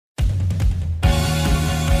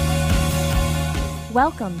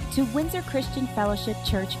Welcome to Windsor Christian Fellowship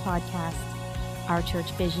Church Podcast. Our church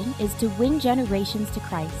vision is to win generations to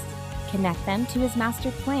Christ, connect them to His master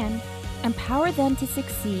plan, empower them to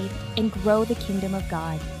succeed, and grow the kingdom of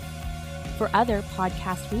God. For other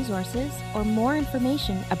podcast resources or more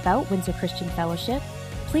information about Windsor Christian Fellowship,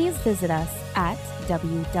 please visit us at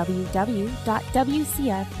www.wcf.ca.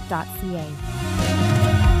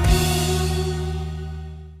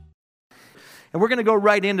 And we're going to go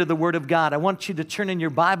right into the Word of God. I want you to turn in your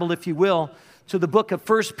Bible, if you will, to the book of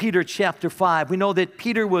 1 Peter chapter 5. We know that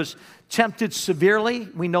Peter was tempted severely.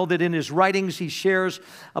 We know that in his writings he shares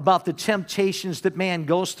about the temptations that man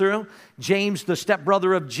goes through. James, the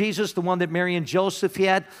stepbrother of Jesus, the one that Mary and Joseph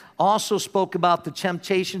had, also spoke about the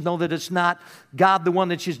temptations. Know that it's not God the one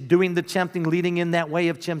that's just doing the tempting, leading in that way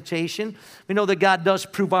of temptation. We know that God does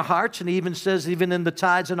prove our hearts, and He even says, even in the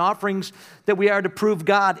tithes and offerings, that we are to prove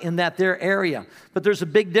God in that there area. But there's a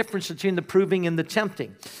big difference between the proving and the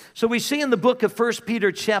tempting. So we see in the book of 1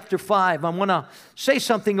 Peter chapter 5, I want to say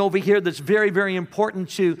something over here that's very, very important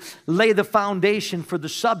to lay the foundation for the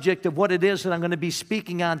subject of what it is that I'm going to be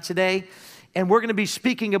speaking on today. And we're going to be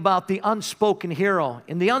speaking about the unspoken hero.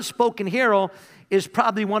 And the unspoken hero is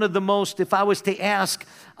probably one of the most, if I was to ask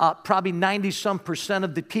probably 90-some%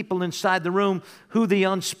 of the people inside the room who the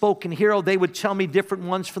unspoken hero, they would tell me different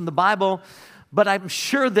ones from the Bible. But I'm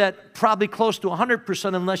sure that probably close to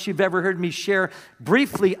 100%, unless you've ever heard me share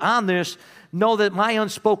briefly on this, know that my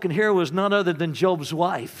unspoken hero was none other than Job's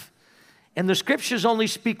wife. And the scriptures only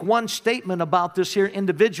speak one statement about this here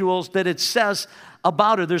individuals that it says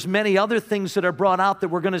about her. There's many other things that are brought out that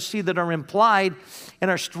we're going to see that are implied and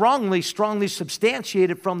are strongly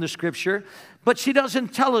substantiated from the scripture. But she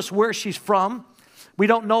doesn't tell us where she's from. We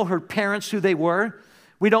don't know her parents, who they were.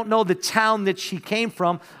 We don't know the town that she came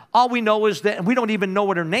from. All we know is that, and we don't even know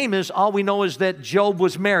what her name is, all we know is that Job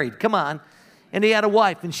was married. Come on. And he had a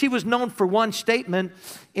wife. And she was known for one statement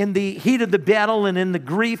in the heat of the battle and in the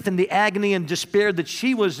grief and the agony and despair that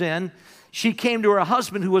she was in. She came to her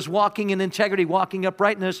husband who was walking in integrity, walking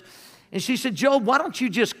uprightness. And she said, Job, why don't you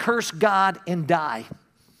just curse God and die?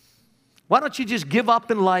 Why don't you just give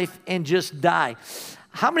up in life and just die?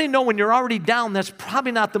 How many know when you're already down, that's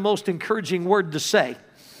probably not the most encouraging word to say?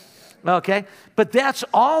 Okay, but that's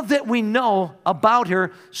all that we know about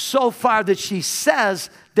her so far that she says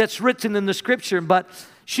that's written in the scripture. But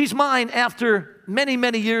she's mine after many,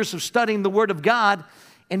 many years of studying the Word of God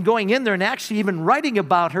and going in there and actually even writing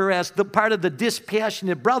about her as the part of the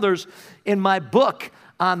Dispassionate Brothers in my book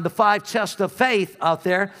on the 5 tests of faith out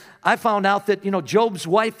there. I found out that, Job's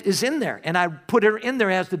wife is in there, and I put her in there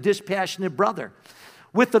as the Dispassionate Brother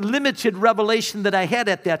with the limited revelation that I had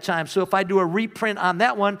at that time. So if I do a reprint on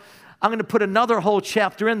that one, I'm going to put another whole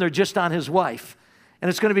chapter in there just on his wife. And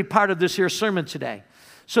it's going to be part of this here sermon today.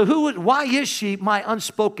 So why is she my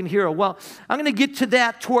unspoken hero? Well, I'm going to get to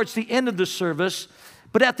that towards the end of the service.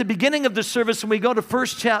 But at the beginning of the service, when we go to 1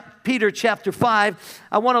 Peter chapter 5,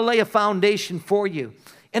 I want to lay a foundation for you.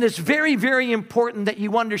 And it's very, very important that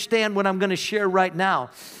you understand what I'm going to share right now.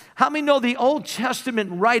 How many know the Old Testament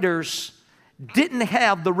writers didn't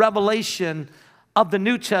have the revelation of the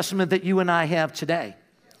New Testament that you and I have today?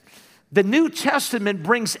 The New Testament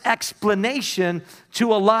brings explanation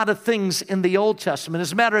to a lot of things in the Old Testament.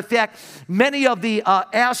 As a matter of fact, many of the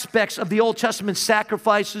aspects of the Old Testament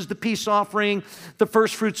sacrifices, the peace offering, the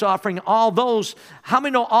first fruits offering, all those, how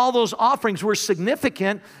many know all those offerings were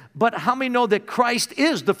significant, but how many know that Christ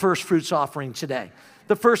is the first fruits offering today?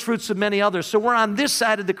 The first fruits of many others. So we're on this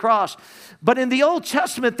side of the cross. But in the Old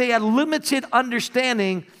Testament, they had limited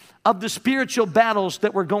understanding of the spiritual battles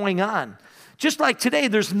that were going on. Just like today,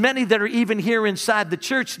 there's many that are even here inside the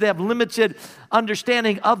church that have limited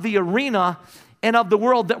understanding of the arena and of the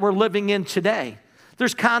world that we're living in today.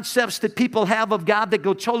 There's concepts that people have of God that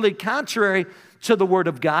go totally contrary to the Word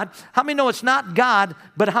of God. How many know it's not God,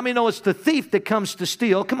 but how many know it's the thief that comes to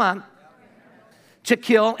steal? Come on. To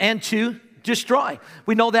kill and to destroy.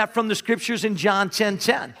 We know that from the scriptures in John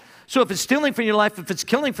 10:10. So if it's stealing from your life, if it's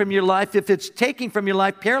killing from your life, if it's taking from your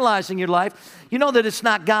life, paralyzing your life, you know that it's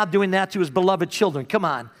not God doing that to His beloved children. Come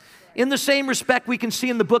on. In the same respect, we can see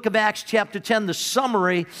in the book of Acts chapter 10 the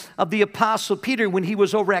summary of the Apostle Peter when he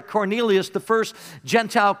was over at Cornelius, the first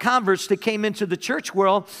Gentile converts that came into the church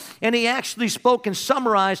world. And he actually spoke and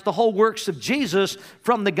summarized the whole works of Jesus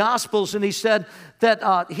from the Gospels. And he said that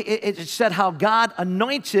it said how God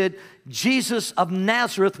anointed Jesus of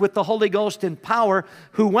Nazareth with the Holy Ghost and power,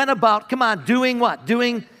 who went about, come on, doing what?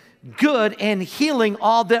 Doing good and healing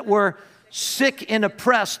all that were sick and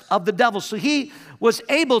oppressed of the devil. So he was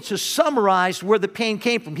able to summarize where the pain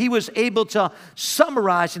came from. He was able to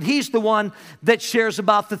summarize, and he's the one that shares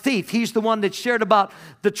about the thief. He's the one that shared about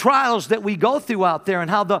the trials that we go through out there and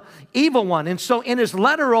how the evil one. And so in his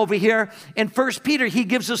letter over here in 1 Peter, he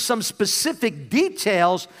gives us some specific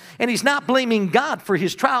details, and he's not blaming God for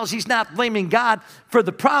his trials. He's not blaming God for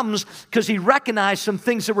the problems because he recognized some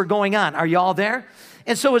things that were going on. Are you all there?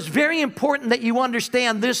 And so it's very important that you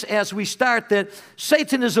understand this as we start, that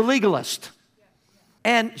Satan is a legalist.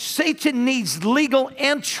 And Satan needs legal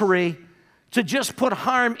entry to just put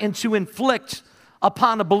harm and to inflict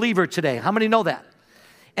upon a believer today. How many know that?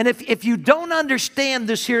 And if you don't understand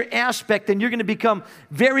this here aspect, then you're going to become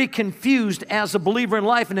very confused as a believer in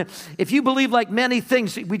life. And if you believe like many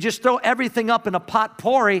things, we just throw everything up in a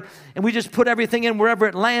potpourri and we just put everything in wherever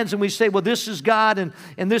it lands and we say, well, this is God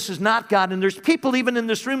and this is not God. And there's people even in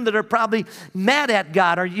this room that are probably mad at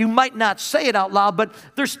God, or you might not say it out loud, but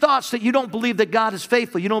there's thoughts that you don't believe that God is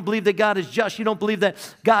faithful. You don't believe that God is just. You don't believe that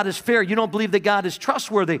God is fair. You don't believe that God is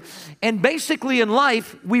trustworthy. And basically in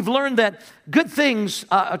life, we've learned that bad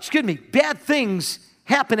things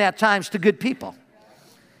happen at times to good people.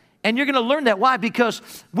 And you're going to learn that. Why? Because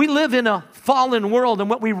we live in a fallen world, and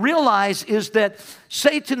what we realize is that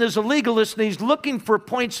Satan is a legalist, and he's looking for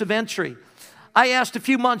points of entry. I asked a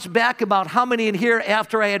few months back about how many in here,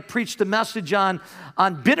 after I had preached a message on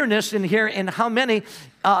bitterness in here, and how many,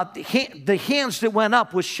 the hands that went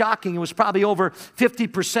up was shocking. It was probably over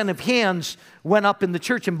 50% of hands went up in the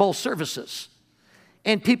church in both services.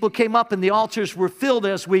 And people came up and the altars were filled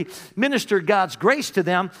as we ministered God's grace to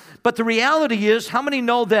them. But the reality is, how many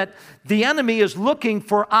know that the enemy is looking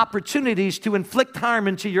for opportunities to inflict harm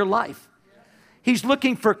into your life? He's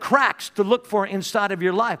looking for cracks to look for inside of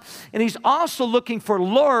your life. And he's also looking for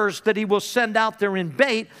lures that he will send out there in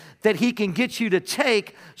bait that he can get you to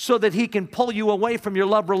take so that he can pull you away from your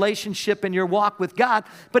love relationship and your walk with God,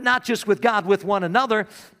 but not just with God, with one another,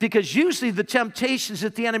 because usually the temptations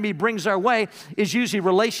that the enemy brings our way is usually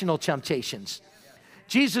relational temptations.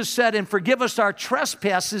 Jesus said, and forgive us our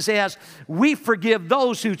trespasses as we forgive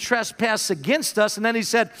those who trespass against us. And then he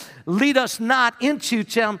said, lead us not into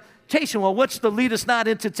temptation. Well, what's the lead us not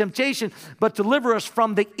into temptation, but deliver us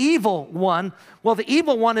from the evil one? Well, the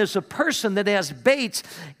evil one is a person that has baits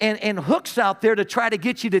and hooks out there to try to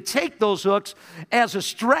get you to take those hooks. As a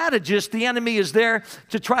strategist, the enemy is there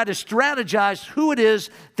to try to strategize who it is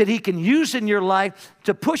that he can use in your life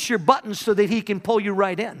to push your buttons so that he can pull you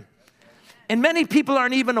right in. And many people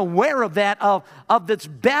aren't even aware of that, of this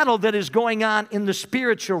battle that is going on in the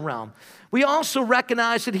spiritual realm. We also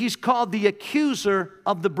recognize that he's called the accuser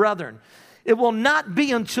of the brethren. It will not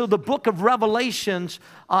be until the book of Revelations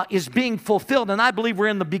is being fulfilled. And I believe we're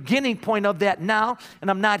in the beginning point of that now. And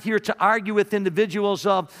I'm not here to argue with individuals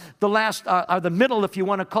of the last, or the middle, if you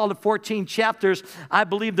want to call it 14 chapters. I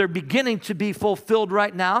believe they're beginning to be fulfilled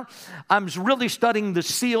right now. I'm really studying the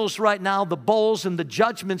seals right now, the bowls and the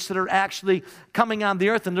judgments that are actually coming on the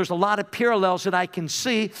earth. And there's a lot of parallels that I can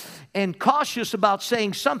see, and cautious about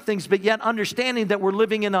saying some things, but yet understanding that we're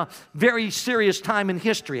living in a very serious time in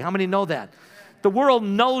history. How many know that? The world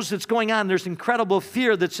knows it's going on. There's incredible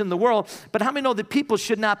fear that's in the world. But how many know that people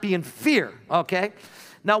should not be in fear, okay?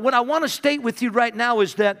 Now, what I want to state with you right now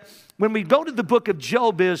is that when we go to the book of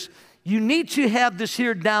Job is you need to have this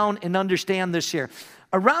here down and understand this here.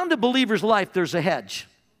 Around a believer's life, there's a hedge.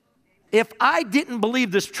 If I didn't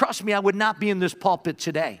believe this, trust me, I would not be in this pulpit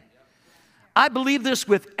today. I believe this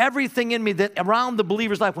with everything in me, that around the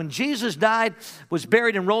believer's life, when Jesus died, was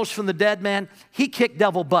buried, and rose from the dead, man, he kicked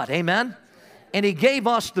devil butt, amen? And he gave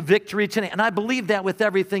us the victory today. And I believe that with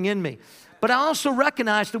everything in me. But I also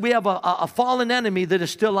recognize that we have a fallen enemy that is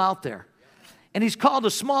still out there. And he's called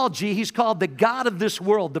a small g. He's called the God of this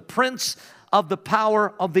world, the prince of the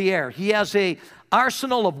power of the air. He has an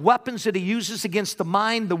arsenal of weapons that he uses against the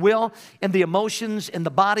mind, the will, and the emotions and the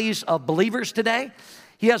bodies of believers today.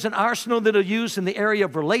 He has an arsenal that he'll use in the area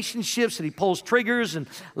of relationships, and he pulls triggers and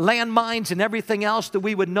landmines and everything else that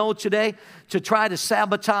we would know today to try to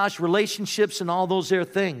sabotage relationships and all those there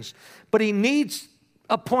things. But he needs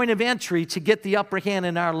a point of entry to get the upper hand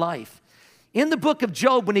in our life. In the book of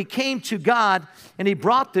Job, when he came to God and he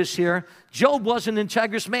brought this here, Job was an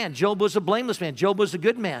integrous man. Job was a blameless man. Job was a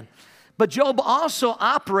good man. But Job also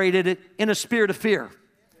operated in a spirit of fear.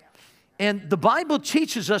 And the Bible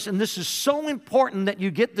teaches us, and this is so important that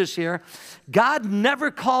you get this here, God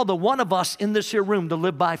never called a one of us in this here room to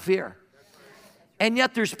live by fear. And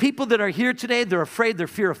yet there's people that are here today, they're afraid, they're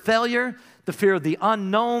fear of failure, the fear of the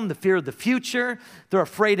unknown, the fear of the future. They're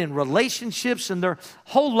afraid in relationships, and their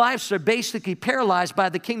whole lives are basically paralyzed by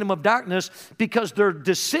the kingdom of darkness because their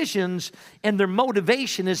decisions and their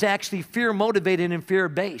motivation is actually fear-motivated and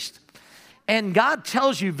fear-based. And God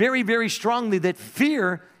tells you very, very strongly that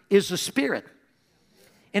fear is a spirit.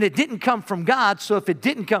 And it didn't come from God, so if it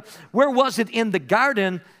didn't come, where was it in the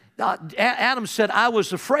garden? Adam said, I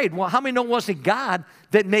was afraid. Well, how many know it wasn't God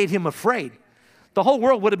that made him afraid? The whole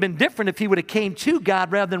world would have been different if he would have came to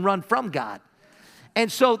God rather than run from God.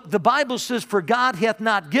 And so the Bible says, for God hath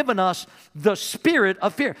not given us the spirit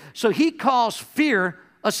of fear. So he calls fear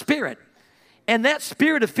a spirit. And that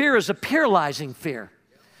spirit of fear is a paralyzing fear.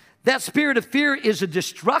 That spirit of fear is a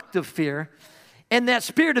destructive fear. And that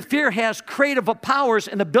spirit of fear has creative powers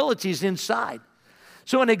and abilities inside.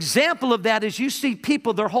 So an example of that is you see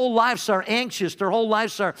people, their whole lives are anxious, their whole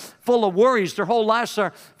lives are full of worries, their whole lives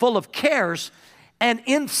are full of cares. And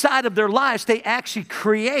inside of their lives, they actually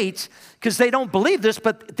create, because they don't believe this,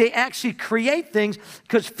 but they actually create things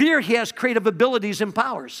because fear has creative abilities and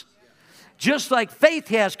powers. Just like faith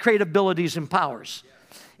has creative abilities and powers.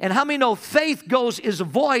 And how many know faith is a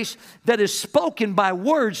voice that is spoken by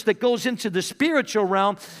words that goes into the spiritual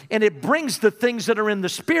realm, and it brings the things that are in the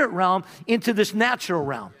spirit realm into this natural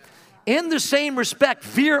realm. In the same respect,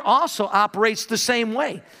 fear also operates the same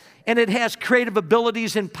way. And it has creative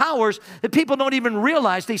abilities and powers that people don't even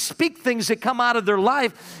realize. They speak things that come out of their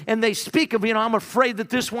life, and they speak of, I'm afraid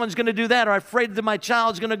that this one's going to do that, or I'm afraid that my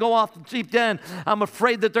child's going to go off the deep end. I'm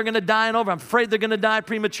afraid that they're going to die and over. I'm afraid they're going to die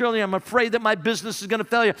prematurely. I'm afraid that my business is going to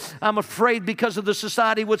fail. I'm afraid because of the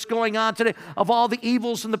society, what's going on today, of all the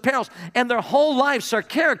evils and the perils. And their whole lives are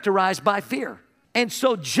characterized by fear. And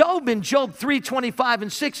so Job, in Job 3:25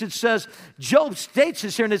 and 6, it says, Job states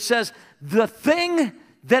this here, and it says, the thing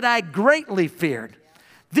that I greatly feared.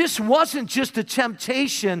 This wasn't just a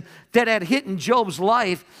temptation that had hit in Job's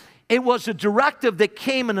life. It was a directive that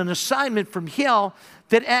came in an assignment from hell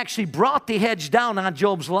that actually brought the hedge down on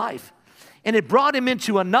Job's life. And it brought him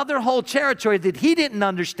into another whole territory that he didn't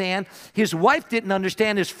understand, his wife didn't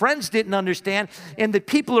understand, his friends didn't understand, and the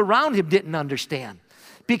people around him didn't understand.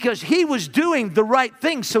 Because he was doing the right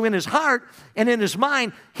things. So in his heart and in his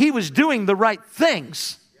mind, he was doing the right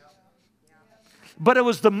things. But it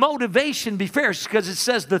was the motivation because it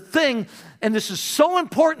says the thing, and this is so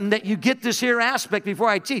important that you get this here aspect before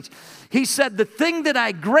I teach. He said, the thing that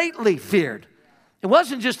I greatly feared. It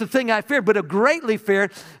wasn't just the thing I feared, but I greatly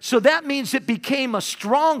feared. So that means it became a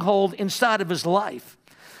stronghold inside of his life.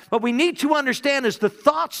 What we need to understand is the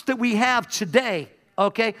thoughts that we have today,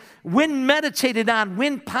 okay, when meditated on,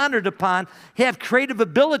 when pondered upon, have creative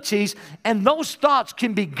abilities, and those thoughts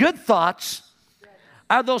can be good thoughts,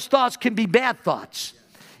 or those thoughts can be bad thoughts.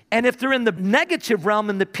 And if they're in the negative realm,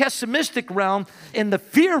 in the pessimistic realm, in the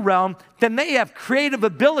fear realm, then they have creative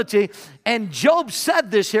ability. And Job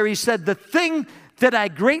said this here. He said, the thing that I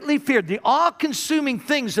greatly feared, the all-consuming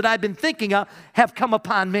things that I've been thinking of have come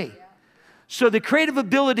upon me. So the creative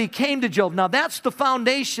ability came to Job. Now that's the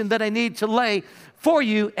foundation that I need to lay for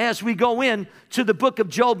you as we go in to the book of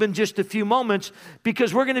Job in just a few moments,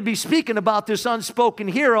 because we're going to be speaking about this unspoken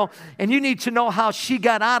hero, and you need to know how she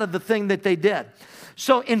got out of the thing that they did.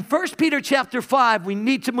 So in 1 Peter chapter 5, we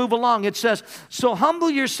need to move along. It says, so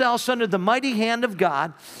humble yourselves under the mighty hand of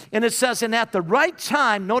God. And it says, and at the right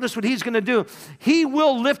time, notice what he's going to do. He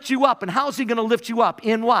will lift you up. And how's he going to lift you up?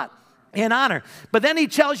 In what? In honor. But then he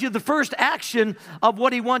tells you the first action of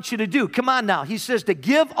what he wants you to do. Come on now. He says to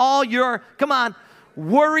give all your,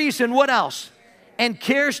 worries and what else? And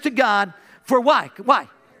cares to God. For why? Why?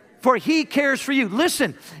 For he cares for you.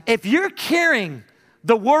 Listen, if you're carrying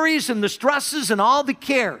the worries and the stresses and all the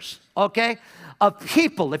cares, okay, of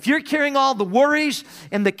people, if you're carrying all the worries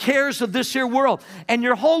and the cares of this here world, and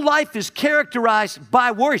your whole life is characterized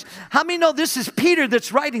by worries, how many know this is Peter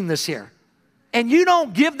that's writing this here? And you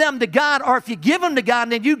don't give them to God, or if you give them to God,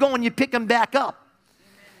 then you go and you pick them back up.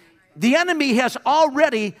 The enemy has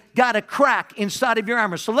already got a crack inside of your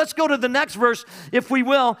armor. So let's go to the next verse, if we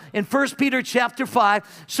will, in 1 Peter chapter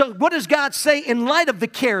 5. So what does God say in light of the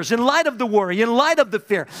cares, in light of the worry, in light of the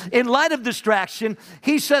fear, in light of distraction?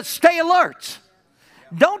 He says, stay alert.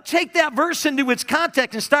 Don't take that verse into its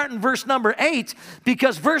context and start in verse number 8,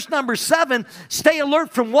 because verse number 7, stay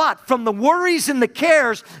alert from what? From the worries and the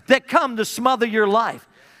cares that come to smother your life.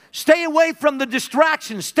 Stay away from the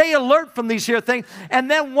distractions. Stay alert from these here things.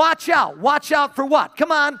 And then watch out. Watch out for what?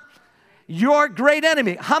 Come on. Your great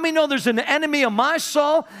enemy. How many know there's an enemy of my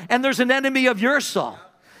soul and there's an enemy of your soul?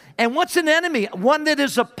 And what's an enemy? One that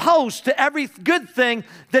is opposed to every good thing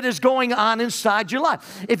that is going on inside your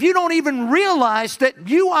life. If you don't even realize that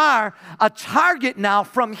you are a target now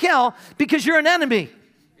from hell because you're an enemy.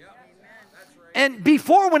 And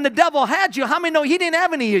before, when the devil had you, how many know he didn't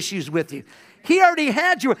have any issues with you? He already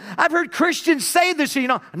had you. I've heard Christians say this,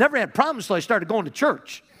 I never had problems until I started going to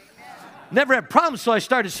church. Never had problems until I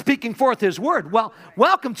started speaking forth His Word. Well,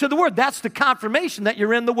 welcome to the Word. That's the confirmation that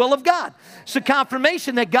you're in the will of God. It's the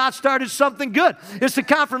confirmation that God started something good. It's the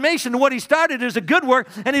confirmation that what He started is a good work,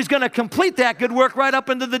 and He's going to complete that good work right up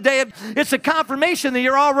into the day of. It's a confirmation that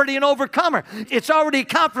you're already an overcomer. It's already a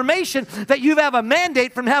confirmation that you have a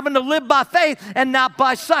mandate from heaven to live by faith and not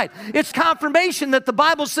by sight. It's confirmation that the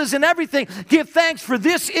Bible says in everything, give thanks, for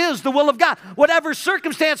this is the will of God. Whatever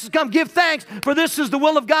circumstances come, give thanks, for this is the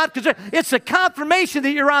will of God, because it's a confirmation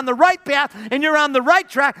that you're on the right path and you're on the right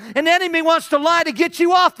track, and the enemy wants to lie to get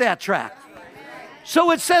you off that track.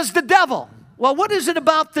 So it says the devil. Well, what is it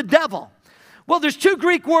about the devil? Well, there's two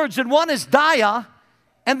Greek words, and one is dia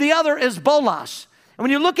and the other is bolos. And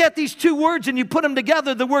when you look at these two words and you put them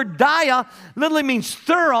together, the word dia literally means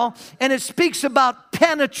thorough, and it speaks about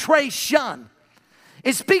penetration.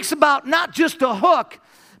 It speaks about not just a hook,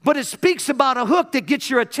 but it speaks about a hook that gets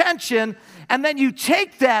your attention, and then you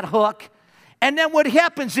take that hook, and then what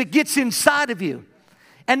happens, it gets inside of you.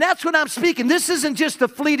 And that's what I'm speaking. This isn't just a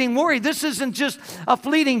fleeting worry. This isn't just a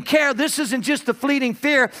fleeting care. This isn't just a fleeting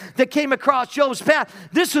fear that came across Job's path.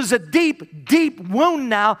 This is a deep, deep wound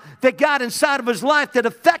now that got inside of his life that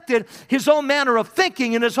affected his own manner of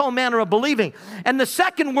thinking and his own manner of believing. And the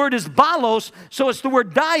second word is balos. So it's the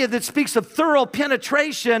word dia that speaks of thorough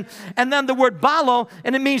penetration. And then the word balo,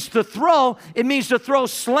 and it means to throw. It means to throw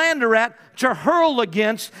slander at, to hurl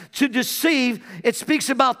against, to deceive. It speaks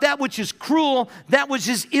about that which is cruel, that which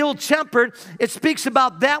is ill-tempered. It speaks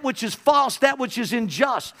about that which is false, that which is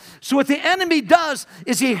unjust. So what the enemy does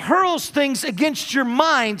is he hurls things against your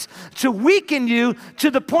minds to weaken you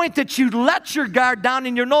to the point that you let your guard down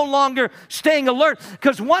and you're no longer staying alert.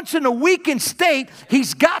 Because once in a weakened state,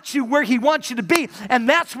 he's got you where he wants you to be. And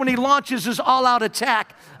that's when he launches his all-out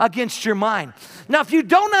attack against your mind. Now, if you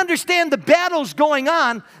don't understand the battles going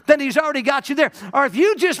on, then he's already got you there. Or if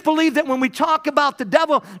you just believe that when we talk about the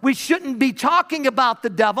devil, we shouldn't be talking about the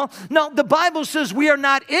devil. No, the Bible says we are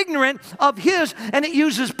not ignorant of his, and it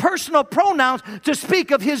uses personal pronouns to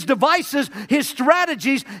speak of his devices, his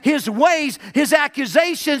strategies, his ways, his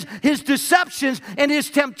accusations, his deceptions, and his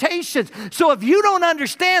temptations. So if you don't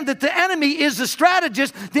understand that the enemy is a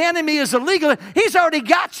strategist, the enemy is a legalist, he's already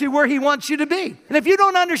got you where he wants you to be. And if you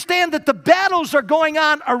don't understand that the battles are going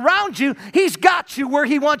on around you, he's got you where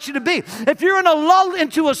he wants you to be. If you're in a lull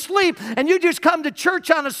into a sleep and you just come to church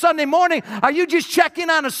on a Sunday morning, or you just check in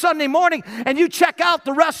on a Sunday morning and you check out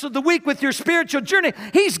the rest of the week with your spiritual journey,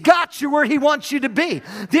 he's got you where he wants you to be.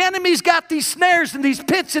 The enemy's got these snares and these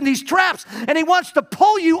pits and these traps, and he wants to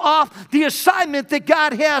pull you off the assignment that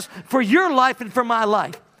God has for your life and for my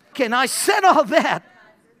life. Okay, now I said all that.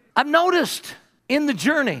 I've noticed in the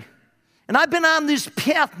journey, and I've been on this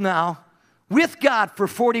path now with God for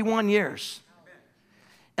 41 years.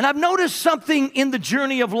 And I've noticed something in the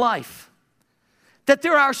journey of life, that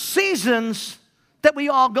there are seasons that we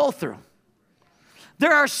all go through.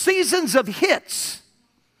 There are seasons of hits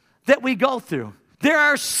that we go through. There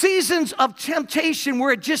are seasons of temptation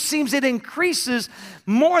where it just seems it increases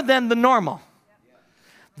more than the normal.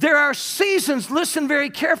 There are seasons, listen very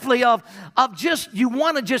carefully, of just, you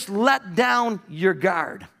want to just let down your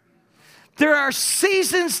guard. There are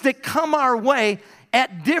seasons that come our way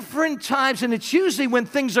at different times, and it's usually when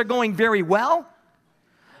things are going very well,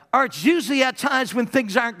 or it's usually at times when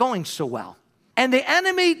things aren't going so well. And the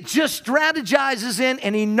enemy just strategizes in,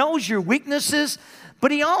 and he knows your weaknesses, but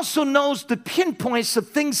he also knows the pinpoints of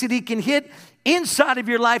things that he can hit inside of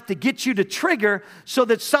your life to get you to trigger so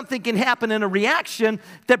that something can happen in a reaction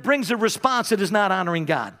that brings a response that is not honoring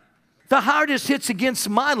God. The hardest hits against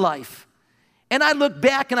my life. And I look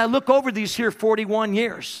back and I look over these here 41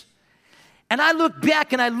 years. And I look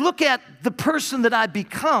back and I look at the person that I've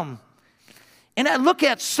become. And I look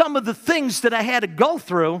at some of the things that I had to go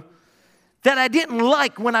through that I didn't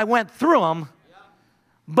like when I went through them.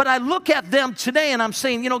 But I look at them today and I'm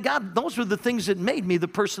saying, you know, God, those were the things that made me the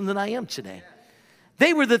person that I am today.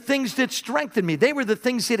 They were the things that strengthened me. They were the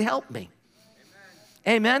things that helped me.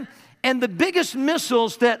 Amen. And the biggest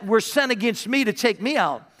missiles that were sent against me to take me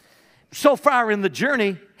out so far in the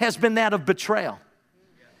journey has been that of betrayal.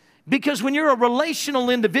 Because when you're a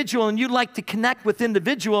relational individual and you like to connect with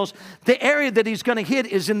individuals, the area that he's going to hit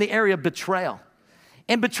is in the area of betrayal.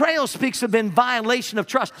 And betrayal speaks of in violation of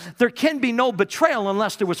trust. There can be no betrayal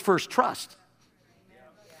unless there was first trust.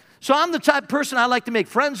 So I'm the type of person, I like to make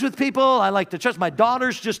friends with people. I like to trust. My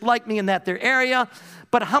daughters just like me in that their area.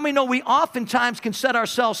 But how many know we oftentimes can set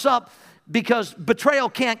ourselves up because betrayal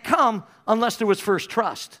can't come unless there was first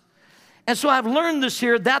trust. And so I've learned this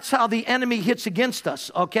here. That's how the enemy hits against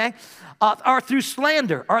us, okay? Or through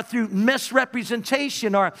slander, or through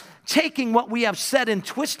misrepresentation, or taking what we have said and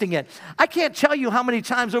twisting it. I can't tell you how many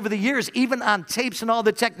times over the years, even on tapes and all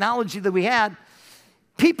the technology that we had,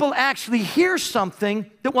 people actually hear something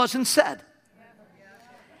that wasn't said.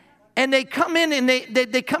 And they come in and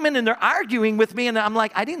they come in and they're arguing with me, and I'm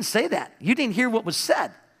like, I didn't say that. You didn't hear what was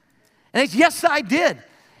said. And they say, yes, I did.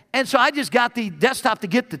 And so I just got the desktop to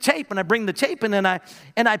get the tape, and I bring the tape in, and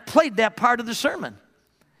I played that part of the sermon.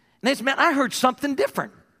 And they said, man, I heard something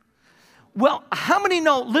different. Well, how many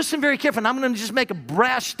know, listen very carefully, and I'm going to just make a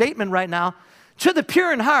brash statement right now. To the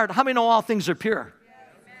pure in heart, how many know all things are pure?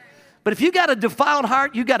 But if you got a defiled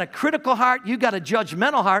heart, you got a critical heart, you got a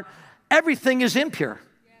judgmental heart, everything is impure.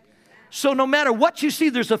 So no matter what you see,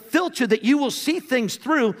 there's a filter that you will see things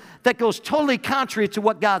through that goes totally contrary to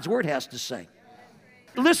what God's word has to say.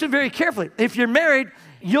 Listen very carefully. If you're married,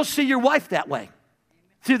 you'll see your wife that way,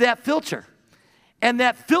 through that filter. And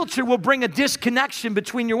that filter will bring a disconnection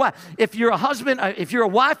between your wife. If you're a husband, if you're a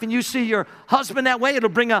wife and you see your husband that way, it'll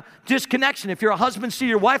bring a disconnection. If you're a husband, see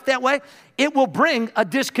your wife that way, it will bring a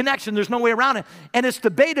disconnection. There's no way around it. And it's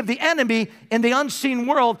the bait of the enemy in the unseen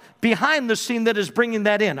world behind the scene that is bringing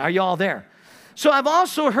that in. Are you all there? So I've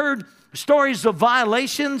also heard stories of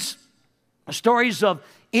violations, stories of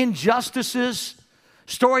injustices,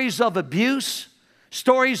 stories of abuse,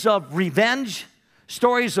 stories of revenge,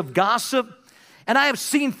 stories of gossip. And I have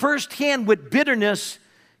seen firsthand what bitterness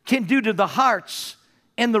can do to the hearts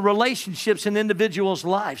and the relationships in individuals'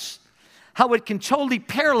 lives. How it can totally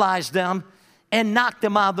paralyze them and knock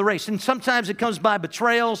them out of the race. And sometimes it comes by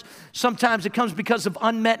betrayals. Sometimes it comes because of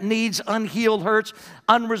unmet needs, unhealed hurts,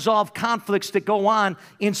 unresolved conflicts that go on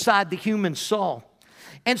inside the human soul.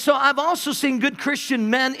 And so I've also seen good Christian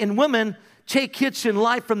men and women take hits in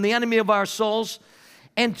life from the enemy of our souls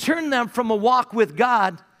and turn them from a walk with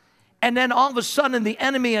God. And then all of a sudden, the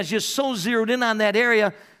enemy has just so zeroed in on that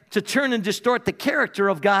area to turn and distort the character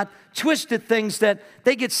of God, twisted things that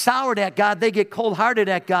they get soured at God, they get cold-hearted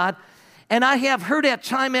at God. And I have heard at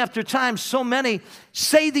time after time so many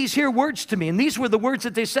say these here words to me. And these were the words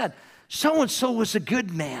that they said. So-and-so was a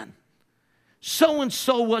good man.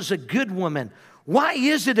 So-and-so was a good woman. Why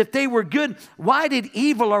is it if they were good, why did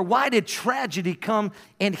evil or why did tragedy come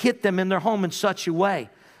and hit them in their home in such a way?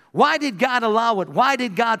 Why did God allow it? Why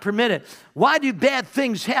did God permit it? Why do bad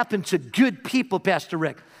things happen to good people, Pastor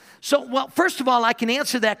Rick? So, well, first of all, I can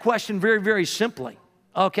answer that question very, very simply,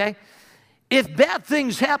 okay? If bad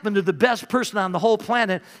things happen to the best person on the whole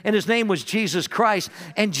planet, and his name was Jesus Christ,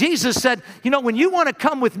 and Jesus said, you know, when you want to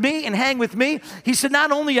come with me and hang with me, he said,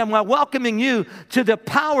 not only am I welcoming you to the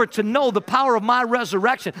power to know the power of my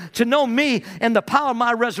resurrection, to know me and the power of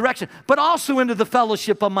my resurrection, but also into the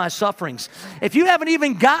fellowship of my sufferings. If you haven't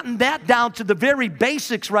even gotten that down to the very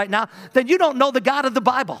basics right now, then you don't know the God of the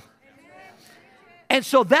Bible. And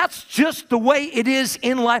so that's just the way it is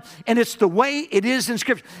in life, and it's the way it is in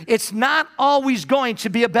Scripture. It's not always going to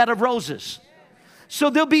be a bed of roses. So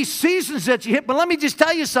there'll be seasons that you hit, but let me just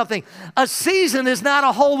tell you something. A season is not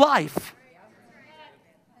a whole life.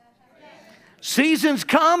 Seasons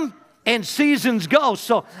come and seasons go.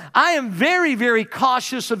 So I am very, very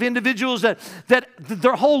cautious of individuals that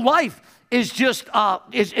their whole life is just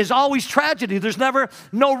is always tragedy. There's never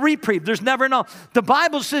no reprieve. There's never no. The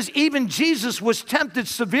Bible says even Jesus was tempted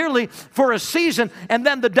severely for a season, and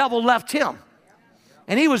then the devil left him.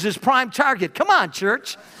 And he was his prime target. Come on,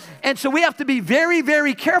 church. And so we have to be very,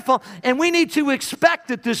 very careful, and we need to expect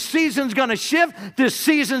that this season's going to shift, this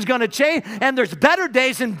season's going to change, and there's better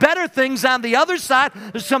days and better things on the other side.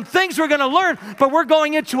 There's some things we're going to learn, but we're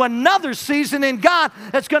going into another season in God.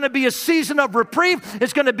 It's going to be a season of reprieve.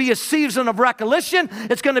 It's going to be a season of recollection.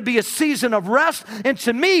 It's going to be a season of rest. And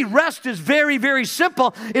to me, rest is very, very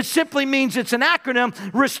simple. It simply means it's an acronym,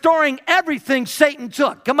 restoring everything Satan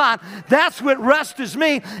took. Come on, that's what rest is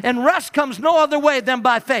me, and rest comes no other way than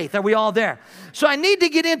by faith. Are we all there? So I need to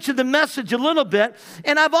get into the message a little bit.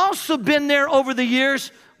 And I've also been there over the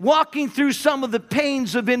years, walking through some of the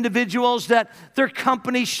pains of individuals that their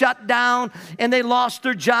company shut down and they lost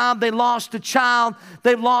their job, they lost a child,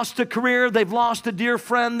 they've lost a career, they've lost a dear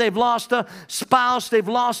friend, they've lost a spouse, they've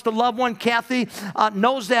lost a loved one. Kathy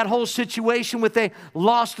knows that whole situation with they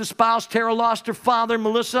lost a spouse. Tara lost her father,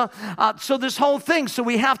 Melissa. So this whole thing. So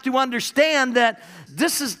we have to understand that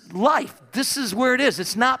this is life. This is where it is.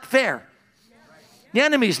 It's not fair. The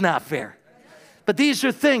enemy's not fair. But these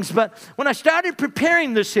are things. But when I started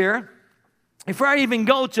preparing this here, before I even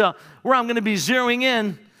go to where I'm going to be zeroing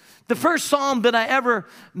in, the first psalm that I ever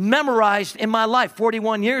memorized in my life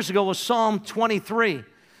 41 years ago was Psalm 23. It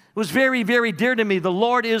was very, very dear to me. The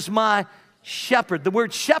Lord is my shepherd. The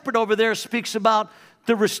word shepherd over there speaks about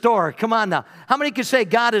the restorer. Come on now. How many can say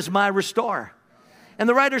God is my restorer? And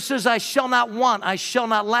the writer says, I shall not want, I shall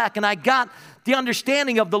not lack. And I got the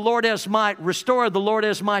understanding of the Lord as my restorer, the Lord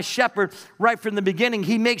as my shepherd, right from the beginning.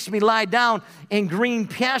 He makes me lie down in green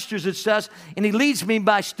pastures, it says, and He leads me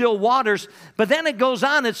by still waters. But then it goes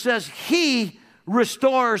on, it says, He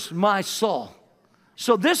restores my soul.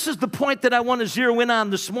 So this is the point that I want to zero in on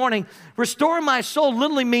this morning. Restore my soul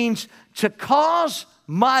literally means to cause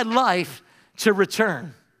my life to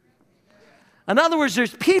return. In other words,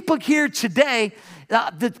 there's people here today,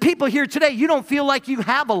 you don't feel like you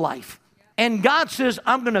have a life. And God says,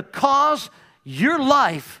 I'm going to cause your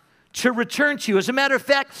life to return to you. As a matter of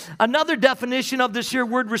fact, another definition of this here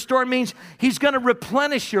word restore means He's going to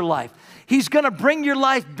replenish your life. He's going to bring your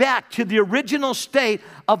life back to the original state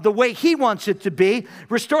of the way He wants it to be.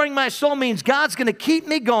 Restoring my soul means God's going to keep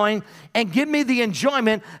me going and give me the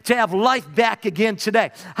enjoyment to have life back again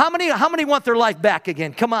today. How many want their life back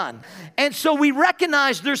again? Come on. And so we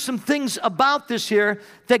recognize there's some things about this here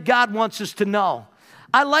that God wants us to know.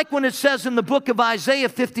 I like when it says in the book of Isaiah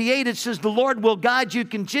 58, it says, the Lord will guide you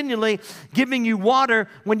continually, giving you water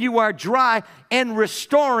when you are dry and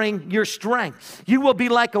restoring your strength. You will be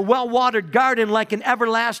like a well-watered garden, like an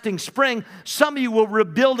everlasting spring. Some of you will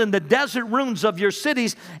rebuild in the desert ruins of your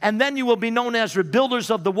cities, and then you will be known as rebuilders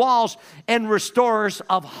of the walls and restorers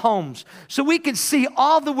of homes. So we can see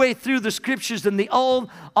all the way through the scriptures in the Old,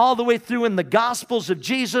 all the way through in the Gospels of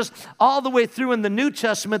Jesus, all the way through in the New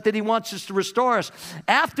Testament that He wants us to restore us.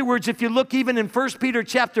 Afterwards, if you look even in 1 Peter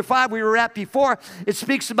chapter 5, we were at before, it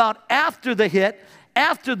speaks about after the hit,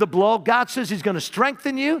 after the blow, God says He's going to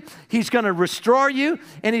strengthen you, He's going to restore you,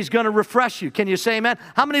 and He's going to refresh you. Can you say amen?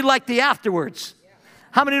 How many like the afterwards?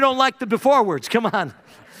 How many don't like the beforewards? Come on.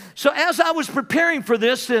 So as I was preparing for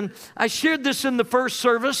this, and I shared this in the first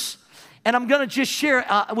service, and I'm going to just share,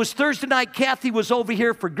 it was Thursday night, Kathy was over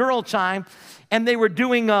here for girl time, and they were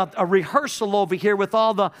doing a rehearsal over here with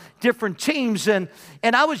all the different teams, and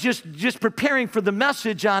I was just preparing for the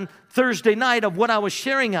message on Thursday night of what I was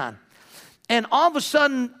sharing on. And all of a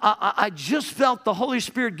sudden, I just felt the Holy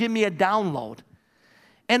Spirit give me a download.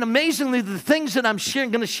 And amazingly, the things that I'm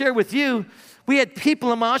going to share with you, we had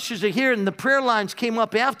people, and my ushers are here, and the prayer lines came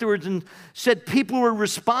up afterwards and said people were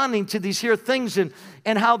responding to these here things and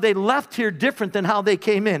how they left here different than how they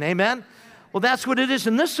came in. Amen? Well, that's what it is.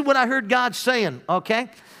 And this is what I heard God saying, okay?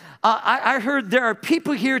 I heard there are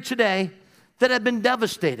people here today that have been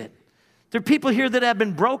devastated. There are people here that have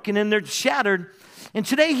been broken and they're shattered. And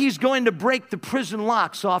today He's going to break the prison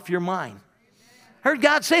locks off your mind. I heard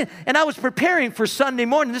God say it. And I was preparing for Sunday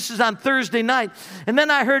morning. This is on Thursday night. And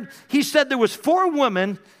then I heard He said there was 4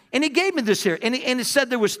 women, and He gave me this here. And it said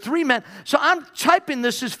there was 3 men. So I'm typing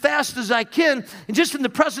this as fast as I can. And just in the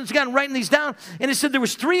presence of God, I'm writing these down. And it said there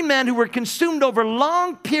was 3 men who were consumed over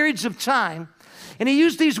long periods of time. And He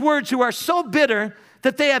used these words, who are so bitter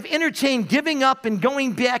that they have entertained giving up and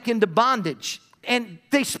going back into bondage. And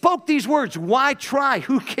they spoke these words, why try?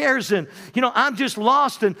 Who cares? And, I'm just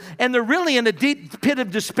lost. And they're really in a deep pit of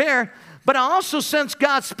despair. But I also sense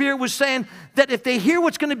God's Spirit was saying that if they hear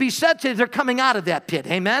what's going to be said today, they're coming out of that pit.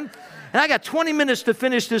 Amen? And I got 20 minutes to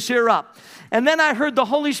finish this here up. And then I heard the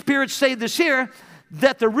Holy Spirit say this here,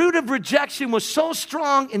 that the root of rejection was so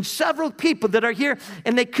strong in several people that are here,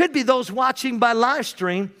 and they could be those watching by live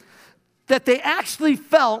stream, that they actually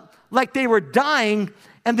felt like they were dying,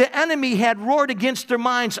 and the enemy had roared against their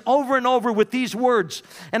minds over and over with these words.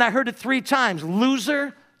 And I heard it 3 times,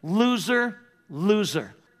 loser, loser,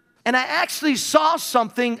 loser. And I actually saw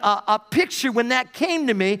something, a picture when that came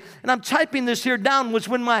to me, and I'm typing this here down, was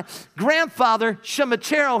when my grandfather,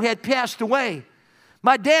 Shematero, had passed away.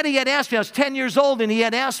 My daddy had asked me, I was 10 years old, and he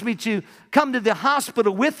had asked me to come to the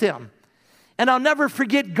hospital with him. And I'll never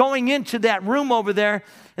forget going into that room over there,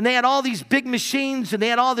 and they had all these big machines, and they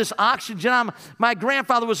had all this oxygen on. My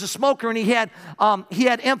grandfather was a smoker, and he had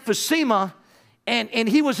emphysema, and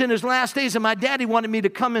he was in his last days, and my daddy wanted me to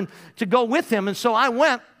come in to go with him. And so I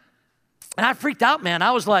went, and I freaked out, man.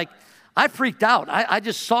 I freaked out. I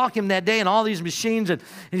just saw him that day in all these machines, and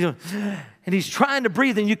he's trying to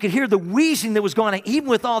breathe, and you could hear the wheezing that was going on, even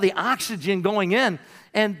with all the oxygen going in.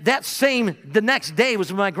 And the next day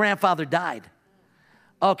was when my grandfather died.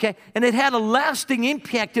 Okay, and it had a lasting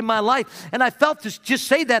impact in my life. And I felt to just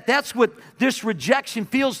say that that's what this rejection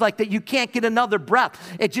feels like, that you can't get another breath.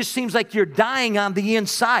 It just seems like you're dying on the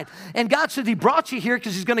inside. And God said he brought you here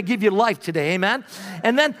because he's going to give you life today, amen?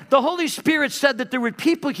 And then the Holy Spirit said that there were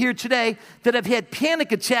people here today that have had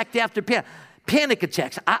panic attack after panic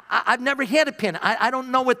attacks. I've never had a panic. I don't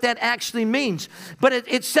know what that actually means. But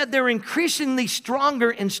it said they're increasingly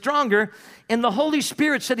stronger and stronger. And the Holy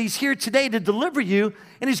Spirit said he's here today to deliver you,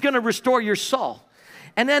 and he's going to restore your soul.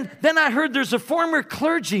 And then I heard there's a former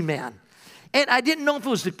clergyman. And I didn't know if it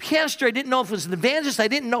was the pastor. I didn't know if it was an evangelist. I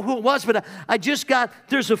didn't know who it was. But I just got,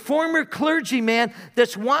 there's a former clergyman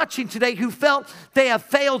that's watching today who felt they have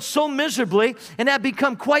failed so miserably and have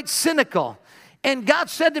become quite cynical. And God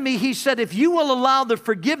said to me, he said, if you will allow the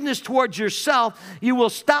forgiveness towards yourself, you will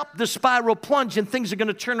stop the spiral plunge and things are going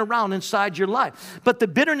to turn around inside your life. But the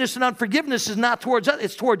bitterness and unforgiveness is not towards us,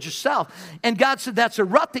 it's towards yourself. And God said, that's a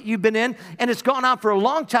rut that you've been in, and it's gone on for a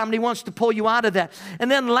long time, and he wants to pull you out of that. And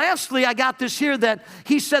then lastly, I got this here that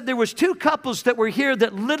he said there was 2 couples that were here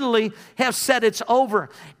that literally have said it's over.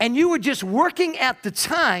 And you were just working at the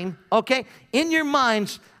time, okay, in your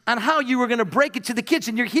minds, on how you were going to break it to the kids.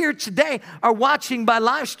 And you're here today or watching by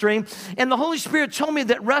live stream. And the Holy Spirit told me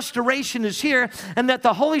that restoration is here and that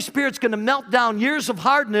the Holy Spirit's going to melt down years of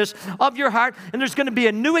hardness of your heart. And there's going to be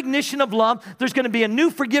a new ignition of love. There's going to be a new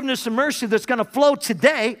forgiveness and mercy that's going to flow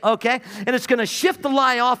today, okay? And it's going to shift the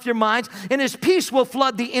lie off your minds. And his peace will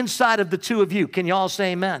flood the inside of the 2 of you. Can you all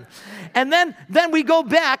say amen? And then we go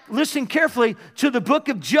back, listen carefully, to the book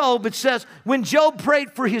of Job. It says, when Job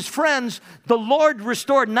prayed for his friends, the Lord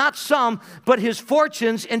restored not some, but his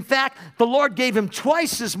fortunes. In fact, the Lord gave him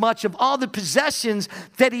twice as much of all the possessions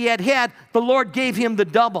that he had. The Lord gave him the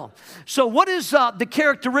double. So what is the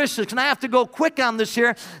characteristics? And I have to go quick on this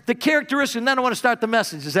here. The characteristics, and then I want to start the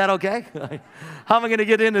message. Is that okay? How am I going to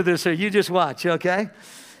get into this here? You just watch, okay?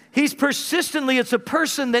 He's persistently, it's a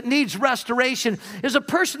person that needs restoration, is a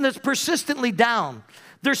person that's persistently down.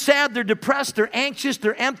 They're sad, they're depressed, they're anxious,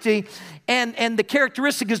 they're empty, and the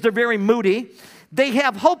characteristic is they're very moody. They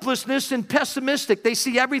have hopelessness and pessimistic. They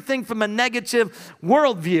see everything from a negative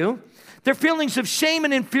worldview. Their feelings of shame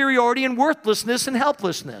and inferiority and worthlessness and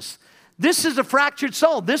helplessness. This is a fractured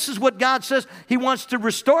soul. This is what God says. He wants to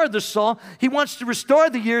restore the soul. He wants to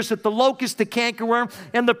restore the years that the locust, the cankerworm,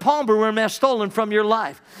 and the palmerworm have stolen from your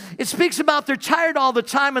life. It speaks about they're tired all the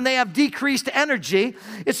time and they have decreased energy.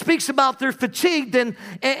 It speaks about they're fatigued and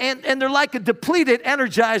they're like a depleted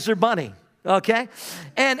Energizer bunny, okay?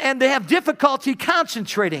 And they have difficulty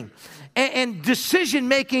concentrating. And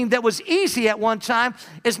decision-making that was easy at one time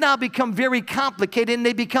has now become very complicated and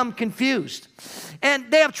they become confused.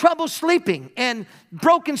 And they have trouble sleeping and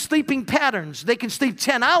broken sleeping patterns. They can sleep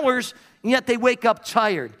 10 hours, and yet they wake up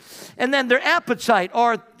tired. And then their appetite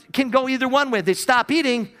can go either one way. They stop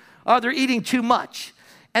eating or they're eating too much.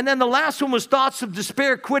 And then the last one was thoughts of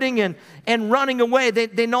despair, quitting and running away.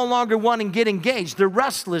 They no longer want to get engaged. They're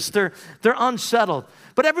restless. They're unsettled.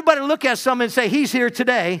 But everybody look at someone and say, he's here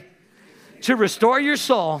today to restore your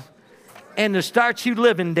soul and to start you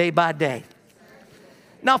living day by day.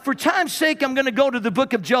 Now, for time's sake, I'm going to go to the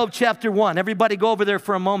book of Job, chapter 1. Everybody go over there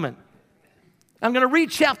for a moment. I'm going to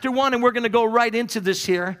read chapter 1, and we're going to go right into this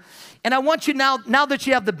here. And I want you now that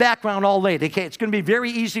you have the background all laid, okay, it's going to be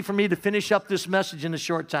very easy for me to finish up this message in a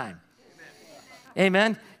short time.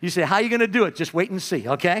 Amen? You say, how are you going to do it? Just wait and see,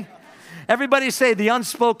 okay? Everybody say, the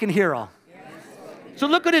unspoken hero. So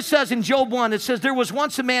look what it says in Job 1. It says, there was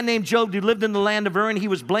once a man named Job who lived in the land of Ur. He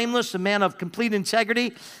was blameless, a man of complete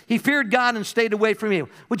integrity. He feared God and stayed away from evil.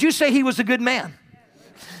 Would you say he was a good man?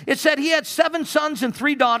 It said he had 7 sons and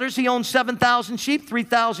 3 daughters. He owned 7,000 sheep,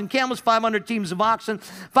 3,000 camels, 500 teams of oxen,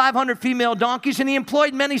 500 female donkeys, and he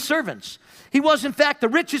employed many servants. He was, in fact, the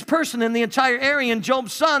richest person in the entire area, and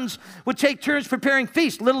Job's sons would take turns preparing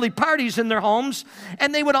feasts, literally parties in their homes,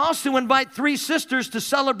 and they would also invite 3 sisters to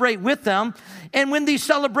celebrate with them. And when these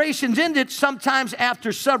celebrations ended, sometimes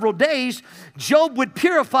after several days, Job would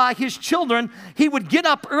purify his children. He would get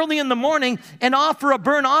up early in the morning and offer up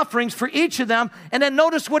burnt offerings for each of them. And then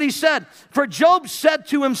notice what he said. For Job said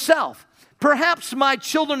to himself, perhaps my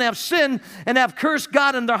children have sinned and have cursed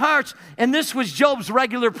God in their hearts. And this was Job's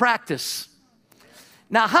regular practice.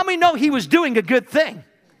 Now, how many know he was doing a good thing?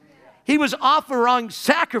 He was offering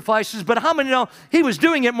sacrifices, but how many know he was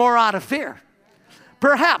doing it more out of fear?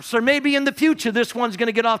 Perhaps, or maybe in the future, this one's going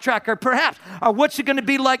to get off track, or perhaps, or what's it going to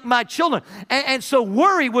be like my children? And so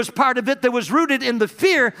worry was part of it that was rooted in the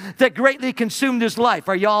fear that greatly consumed his life.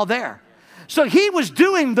 Are y'all there? So he was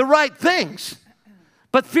doing the right things,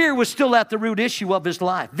 But fear was still at the root issue of his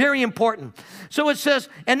life. Very important. So it says,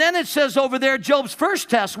 and then it says over there, Job's first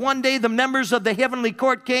test. One day the members of the heavenly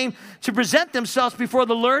court came to present themselves before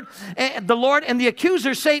the Lord, and the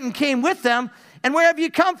accuser, Satan, came with them. And where have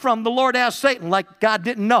you come from? The Lord asked Satan, like God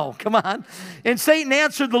didn't know. Come on. And Satan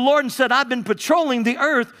answered the Lord and said, I've been patrolling the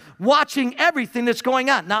earth, watching everything that's going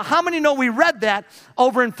on. Now, how many know we read that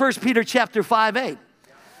over in 1 Peter chapter 5:8?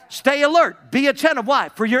 Stay alert, be attentive. Why?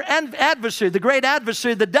 For your adversary, the great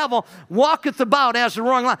adversary, the devil, walketh about as a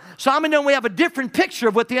roaring lion. So how many know we have a different picture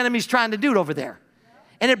of what the enemy's trying to do over there?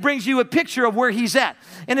 And it brings you a picture of where he's at.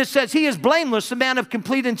 And it says, he is blameless, a man of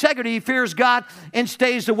complete integrity. He fears God and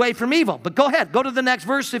stays away from evil. But go ahead, go to the next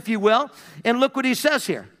verse, if you will, and look what he says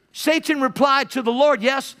here. Satan replied to the Lord,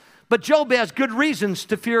 yes, but Job has good reasons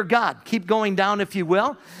to fear God. Keep going down, if you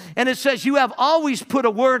will. And it says, you have always put a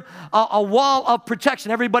wall of protection.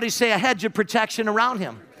 Everybody say a hedge of protection around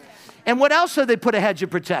him. And what else have they put a hedge of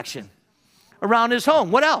protection? Around his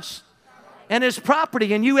home. What else? And his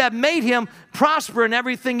property. And you have made him prosper in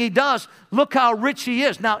everything he does. Look how rich he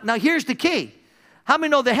is. Now here's the key. How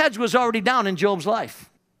many know the hedge was already down in Job's life?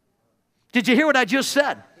 Did you hear what I just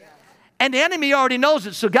said? And the enemy already knows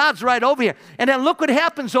it, so God's right over here. And then look what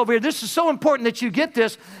happens over here. This is so important that you get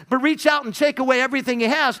this, but reach out and take away everything he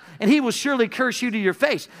has, and he will surely curse you to your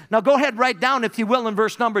face. Now go ahead, write down, if you will, in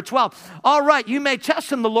verse number 12. All right, you may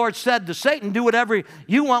test him, the Lord said to Satan. Do whatever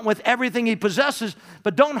you want with everything he possesses,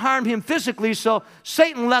 but don't harm him physically. So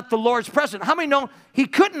Satan left the Lord's presence. How many know he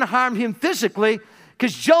couldn't harm him physically?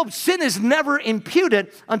 Because Job's sin is never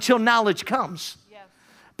imputed until knowledge comes. Yes.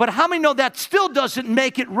 But how many know that still doesn't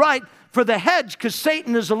make it right for the hedge, because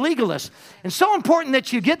Satan is a legalist. And so important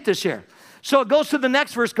that you get this here. So it goes to the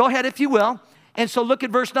next verse. Go ahead, if you will. And so look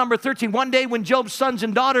at verse number 13. One day when Job's sons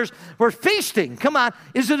and daughters were feasting, come on,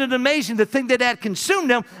 isn't it amazing? The thing that had consumed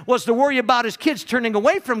him was the worry about his kids turning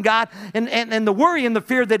away from God, and the worry and the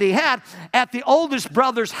fear that he had at the oldest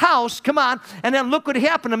brother's house. Come on. And then look what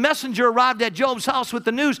happened. A messenger arrived at Job's house with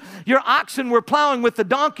the news. Your oxen were plowing with the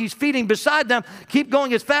donkeys feeding beside them. Keep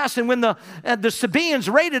going as fast. And when the Sabaeans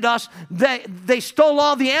raided us, they stole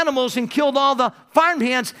all the animals and killed all the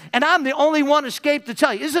farmhands, and I'm the only one escaped to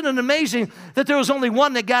tell you. Isn't it amazing that there was only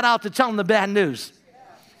one that got out to tell him the bad news?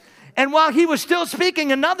 And while he was still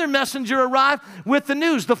speaking, another messenger arrived with the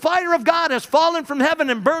news. The fire of God has fallen from heaven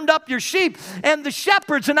and burned up your sheep and the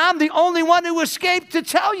shepherds, and I'm the only one who escaped to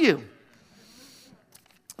tell you.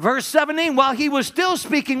 Verse 17, while he was still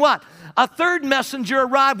speaking, what? A third messenger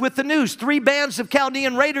arrived with the news. 3 bands of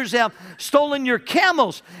Chaldean raiders have stolen your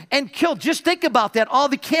camels and killed. Just think about that, all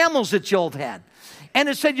the camels that Job had. And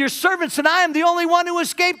it said, your servants and I am the only one who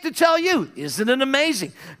escaped to tell you. Isn't it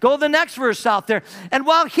amazing? Go to the next verse out there. And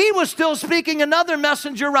while he was still speaking, another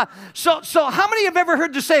messenger arrived. So how many have ever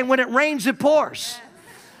heard the saying, when it rains, it pours?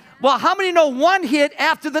 Well, how many know one hit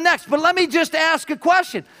after the next? But let me just ask a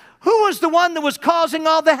question. Who was the one that was causing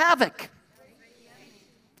all the havoc?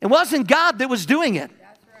 It wasn't God that was doing it.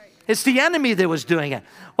 It's the enemy that was doing it.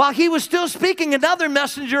 While he was still speaking, another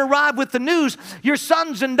messenger arrived with the news. Your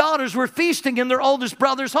sons and daughters were feasting in their oldest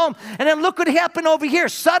brother's home. And then look what happened over here.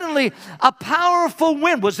 Suddenly, a powerful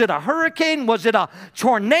wind. Was it a hurricane? Was it a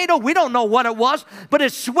tornado? We don't know what it was. But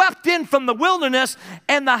it swept in from the wilderness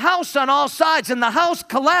and the house on all sides. And the house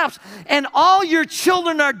collapsed. And all your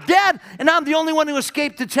children are dead. And I'm the only one who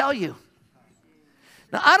escaped to tell you.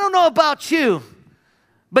 Now, I don't know about you,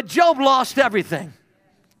 but Job lost everything.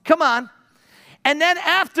 Come on. And then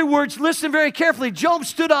afterwards, listen very carefully, Job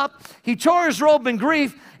stood up, he tore his robe in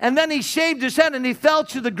grief, and then he shaved his head and he fell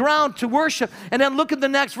to the ground to worship. And then look at the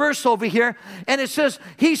next verse over here. And it says,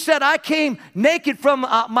 he said, I came naked from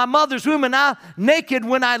my mother's womb, and now naked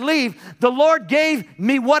when I leave. The Lord gave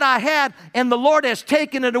me what I had, and the Lord has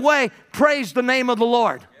taken it away. Praise the name of the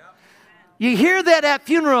Lord. You hear that at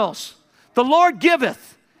funerals. The Lord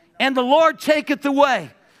giveth, and the Lord taketh away.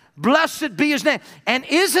 Blessed be his name. And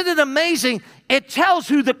isn't it amazing? It tells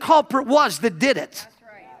who the culprit was that did it. That's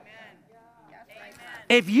right. Amen.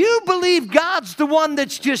 If you believe God's the one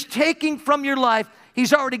that's just taking from your life,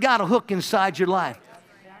 he's already got a hook inside your life.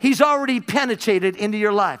 He's already penetrated into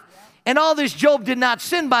your life. And all this, Job did not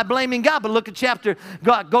sin by blaming God. But look at chapter,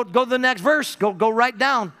 go to the next verse. Go right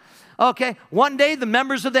down. Okay, one day the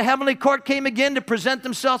members of the heavenly court came again to present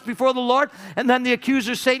themselves before the Lord. And then the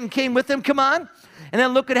accuser, Satan, came with them. Come on. And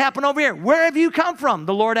then look what happened over here. Where have you come from?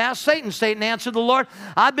 The Lord asked Satan. Satan answered the Lord,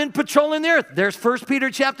 I've been patrolling the earth. There's 1 Peter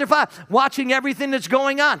chapter 5, watching everything that's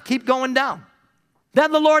going on. Keep going down.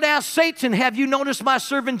 Then the Lord asked Satan, have you noticed my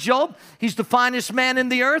servant Job? He's the finest man in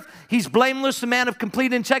the earth. He's blameless, a man of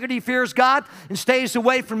complete integrity, fears God, and stays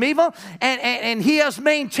away from evil. And he has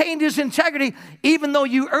maintained his integrity, even though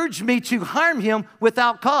you urged me to harm him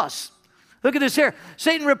without cause. Look at this here.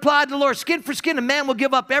 Satan replied to the Lord, skin for skin, a man will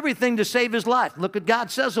give up everything to save his life. Look what God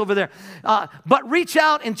says over there. But reach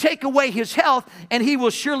out and take away his health, and he will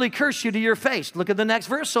surely curse you to your face. Look at the next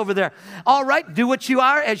verse over there. All right, do what you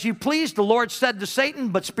are as you please, the Lord said to Satan,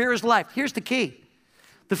 but spare his life. Here's the key.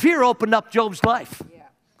 The fear opened up Job's life.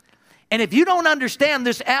 And if you don't understand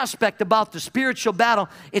this aspect about the spiritual battle,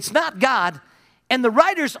 it's not God. And the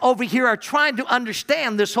writers over here are trying to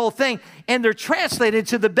understand this whole thing, and they're translated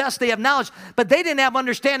to the best they have knowledge, but they didn't have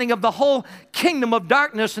understanding of the whole kingdom of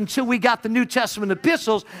darkness until we got the New Testament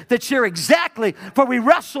epistles that share exactly, for we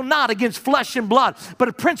wrestle not against flesh and blood,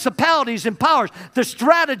 but principalities and powers, the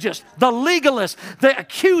strategist, the legalist, the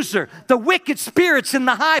accuser, the wicked spirits in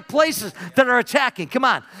the high places that are attacking. Come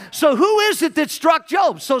on. So who is it that struck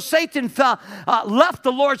Job? So Satan left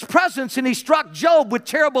the Lord's presence, and he struck Job with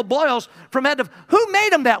terrible boils from head to foot. Who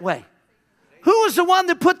made him that way? Who was the one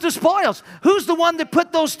that put the spoils? Who's the one that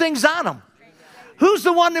put those things on him? Who's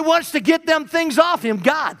the one that wants to get them things off him?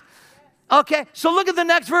 God. Okay, so look at the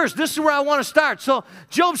next verse. This is where I want to start. So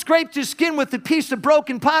Job scraped his skin with a piece of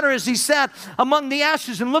broken potter as he sat among the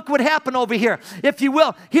ashes. And look what happened over here, if you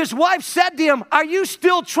will. His wife said to him, are you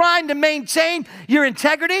still trying to maintain your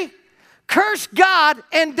integrity? Curse God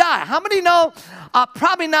and die. How many know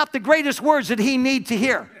probably not the greatest words that he need to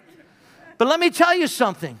hear? But let me tell you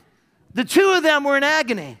something. The two of them were in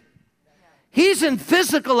agony. He's in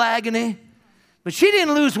physical agony, but she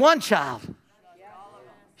didn't lose one child.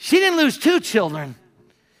 She didn't lose 2 children.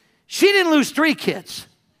 She didn't lose 3 kids.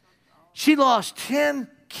 She lost 10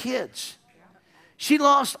 kids. She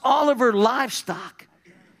lost all of her livestock.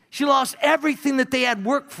 She lost everything that they had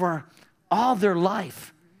worked for all their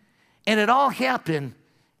life. And it all happened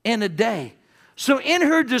in a day. So in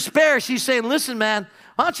her despair, she's saying, listen, man,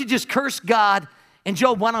 why don't you just curse God? And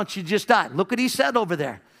Job, why don't you just die? Look what he said over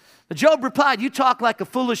there. But Job replied, you talk like a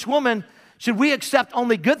foolish woman. Should we accept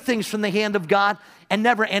only good things from the hand of God and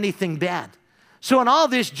never anything bad? So in all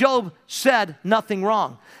this, Job said nothing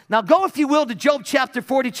wrong. Now go, if you will, to Job chapter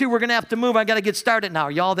 42. We're going to have to move. I got to get started now.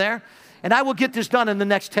 Are y'all there? And I will get this done in the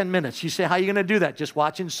next 10 minutes. You say, how are you going to do that? Just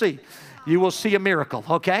watch and see. You will see a miracle,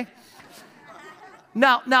 okay?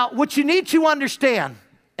 Now, what you need to understand,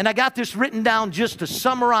 and I got this written down just to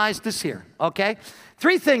summarize this here, okay?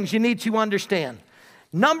 3 things you need to understand.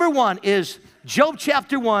 Number 1 is Job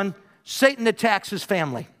chapter 1, Satan attacks his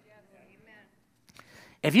family.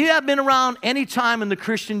 If you have been around any time in the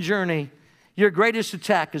Christian journey, your greatest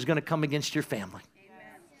attack is going to come against your family.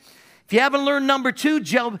 If you haven't learned number 2,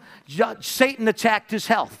 Satan attacked his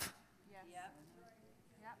health.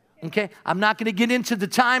 Okay, I'm not going to get into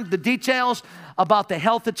the details about the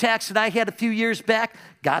health attacks that I had a few years back.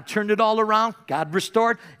 God turned it all around. God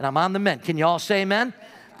restored, and I'm on the mend. Can you all say amen?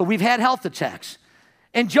 But we've had health attacks.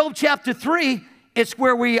 In Job chapter 3, it's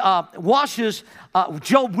where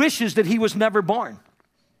Job wishes that he was never born.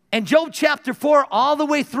 And Job chapter 4, all the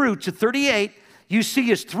way through to 38, you see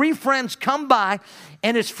his 3 friends come by,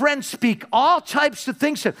 and his friends speak all types of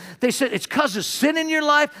things. They said, it's because of sin in your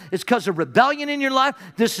life. It's because of rebellion in your life.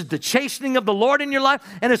 This is the chastening of the Lord in your life.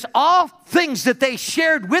 And it's all things that they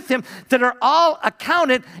shared with him that are all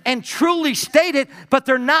accounted and truly stated, but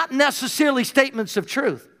they're not necessarily statements of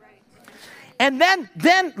truth. And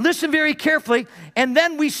then listen very carefully, and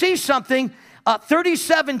then we see something,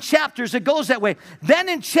 37 chapters, it goes that way. Then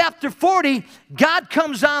in chapter 40, God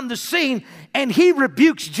comes on the scene, and he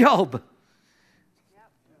rebukes Job.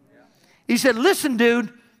 He said, listen,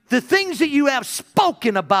 dude, the things that you have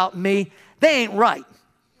spoken about me, they ain't right.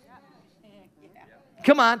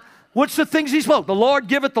 Come on. What's the things he spoke? The Lord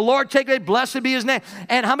giveth, the Lord taketh, blessed be his name.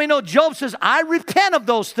 And how many know Job says, I repent of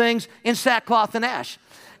those things in sackcloth and ash.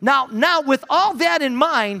 Now, with all that in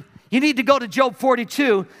mind, you need to go to Job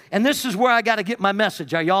 42, and this is where I got to get my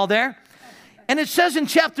message. Are y'all there? And it says in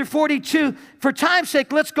chapter 42, for time's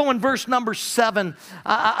sake, let's go in verse number 7.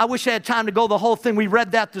 I wish I had time to go the whole thing. We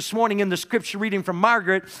read that this morning in the scripture reading from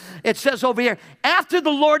Margaret. It says over here, after the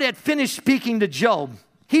Lord had finished speaking to Job,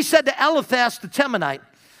 he said to Eliphaz the Temanite,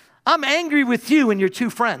 I'm angry with you and your 2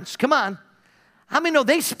 friends. Come on. How many know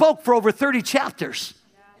they spoke for over 30 chapters?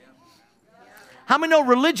 How many know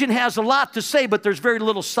religion has a lot to say, but there's very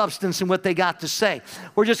little substance in what they got to say?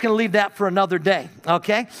 We're just going to leave that for another day,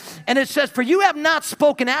 okay? And it says, for you have not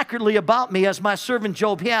spoken accurately about me as my servant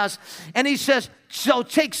Job has. And he says, so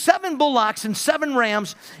take 7 bullocks and 7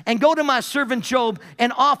 rams and go to my servant Job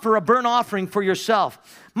and offer a burnt offering for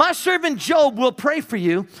yourself. My servant Job will pray for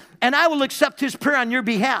you, and I will accept his prayer on your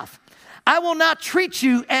behalf. I will not treat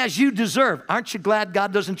you as you deserve. Aren't you glad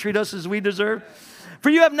God doesn't treat us as we deserve? For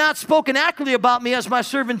you have not spoken accurately about me as my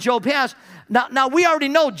servant Job has. Now we already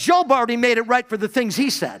know Job already made it right for the things he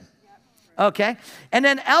said. Okay? And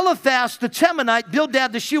then Eliphaz the Temanite,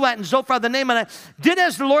 Bildad the Shuhite, and Zophar the Naamanite did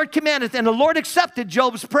as the Lord commanded, and the Lord accepted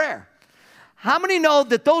Job's prayer. How many know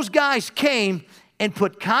that those guys came and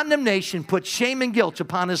put condemnation, put shame and guilt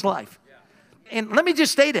upon his life? And let me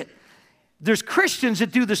just state it. There's Christians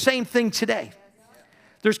that do the same thing today.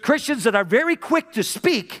 There's Christians that are very quick to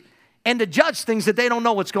speak and to judge things that they don't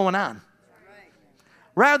know what's going on.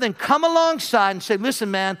 Rather than come alongside and say,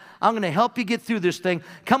 listen, man, I'm going to help you get through this thing.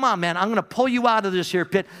 Come on, man, I'm going to pull you out of this here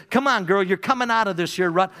pit. Come on, girl, you're coming out of this here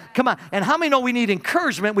rut. Come on. And how many know we need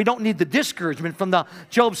encouragement? We don't need the discouragement from the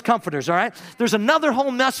Job's comforters, all right? There's another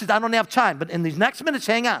whole message. I don't have time, but in these next minutes,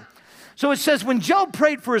 hang on. So it says, when Job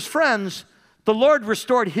prayed for his friends, the Lord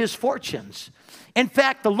restored his fortunes. In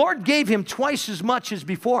fact, the Lord gave him twice as much as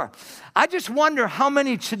before. I just wonder how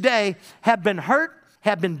many today have been hurt,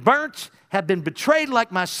 have been burnt, have been betrayed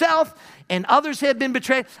like myself, and others have been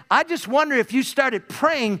betrayed. I just wonder if you started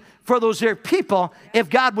praying for those there people, if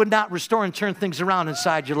God would not restore and turn things around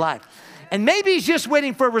inside your life. And maybe he's just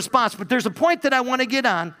waiting for a response, but there's a point that I want to get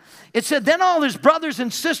on. It said, then all his brothers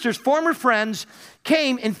and sisters, former friends,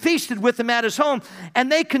 came and feasted with him at his home, and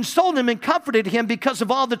they consoled him and comforted him because of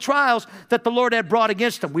all the trials that the Lord had brought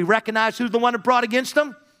against him. We recognize who's the one that brought against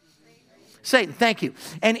him? Satan, thank you.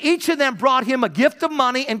 And each of them brought him a gift of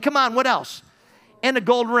money, and come on, what else? And a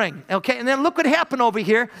gold ring, okay? And then look what happened over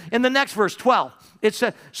here in the next verse, 12. It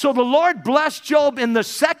said, so the Lord blessed Job in the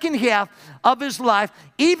second half of his life,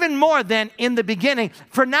 even more than in the beginning.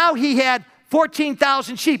 For now he had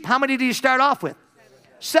 14,000 sheep. How many did he start off with?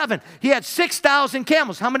 7. He had 6,000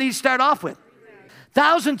 camels. How many did he start off with?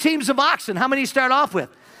 1,000 teams of oxen. How many did he start off with?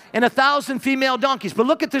 And 1,000 female donkeys. But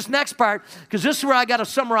look at this next part, because this is where I got to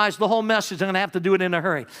summarize the whole message. I'm going to have to do it in a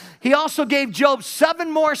hurry. He also gave Job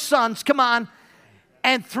 7 more sons, come on,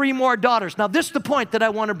 and 3 more daughters. Now, this is the point that I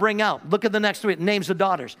want to bring out. Look at the next 3 names of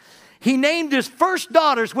daughters. He named his first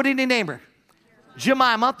daughters, what did he name her?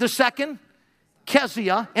 Jemima. The second,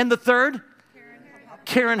 Keziah. And the third,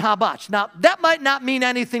 Karen-Happuch. Now, that might not mean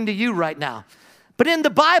anything to you right now, but in the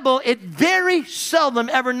Bible, it very seldom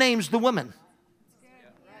ever names the woman.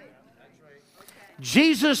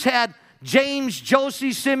 Jesus had James,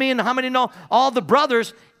 Josie, Simeon, how many know? All the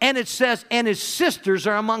brothers, and it says, and his sisters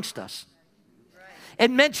are amongst us.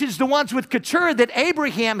 It mentions the ones with Keturah that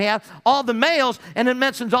Abraham had, all the males, and it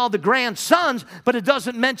mentions all the grandsons, but it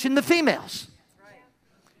doesn't mention the females.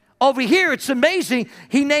 Over here, it's amazing.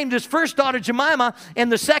 He named his first daughter Jemima,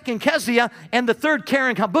 and the second Keziah, and the third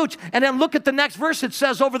Karen-Happuch. And then look at the next verse. It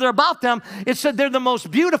says over there about them, it said they're the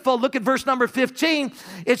most beautiful. Look at verse number 15.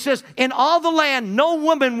 It says, in all the land, no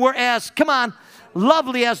women were as, come on,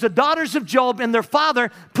 lovely as the daughters of Job, and their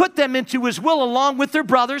father put them into his will along with their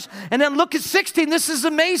brothers. And then look at 16. This is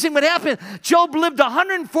amazing what happened. Job lived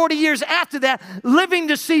 140 years after that, living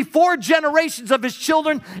to see 4 generations of his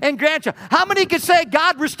children and grandchildren. How many could say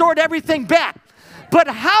God restored everything back? But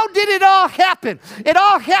how did it all happen? It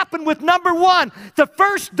all happened with number 1, the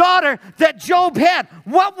first daughter that Job had.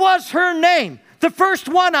 What was her name? The first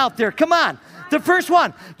one out there. Come on. The first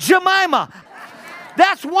one. Jemima.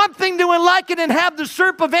 That's one thing to liken and have the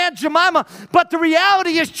serp of Aunt Jemima, but the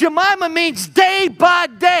reality is Jemima means day by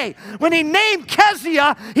day. When he named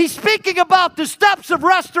Keziah, he's speaking about the steps of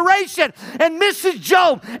restoration. And Mrs.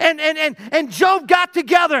 Job and Job got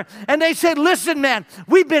together and they said, listen, man,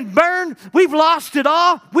 we've been burned, we've lost it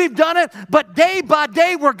all, we've done it, but day by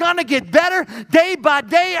day we're going to get better. Day by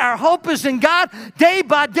day our hope is in God. Day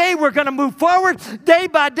by day we're going to move forward. Day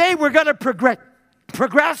by day we're going to progress.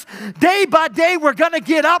 Day by day, we're going to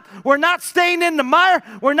get up. We're not staying in the mire.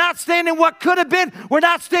 We're not staying in what could have been. We're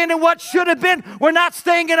not staying in what should have been. We're not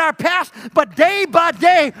staying in our past. But day by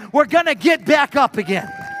day, we're going to get back up again.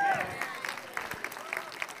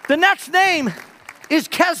 The next name is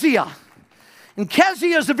Keziah. And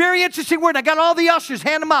Keziah is a very interesting word. I got all the ushers.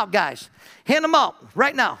 Hand them out, guys. Hand them out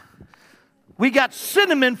right now. We got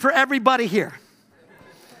cinnamon for everybody here.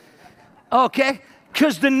 Okay?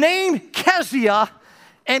 Because the name Keziah,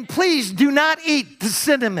 and please do not eat the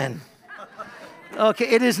cinnamon. Okay,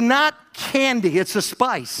 it is not candy, it's a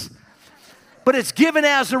spice. But it's given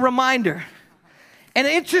as a reminder. And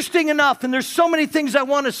interesting enough, and there's so many things I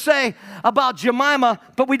want to say about Jemima,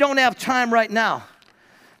 but we don't have time right now.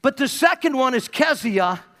 But the second one is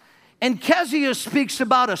Keziah, and Keziah speaks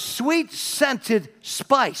about a sweet-scented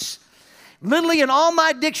spice. Literally in all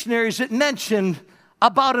my dictionaries, it mentioned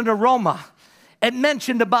about an aroma. It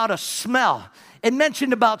mentioned about a smell. It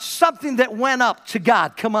mentioned about something that went up to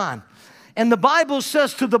God. Come on. And the Bible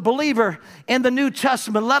says to the believer in the New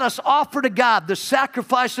Testament, let us offer to God the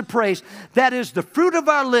sacrifice of praise. That is the fruit of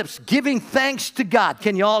our lips, giving thanks to God.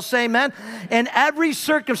 Can you all say amen? In every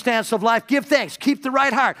circumstance of life, give thanks. Keep the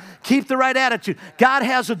right heart. Keep the right attitude. God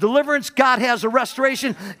has a deliverance. God has a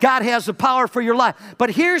restoration. God has the power for your life.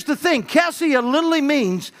 But here's the thing. Kessia literally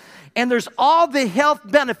means, and there's all the health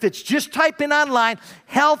benefits. Just type in online,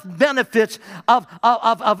 health benefits of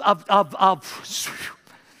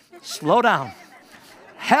slow down.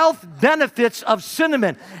 Health benefits of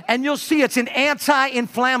cinnamon. And you'll see it's an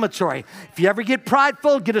anti-inflammatory. If you ever get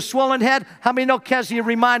prideful, get a swollen head, how many know Kessia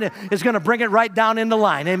Reminder is going to bring it right down in the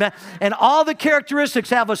line? Amen. And all the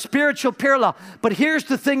characteristics have a spiritual parallel. But here's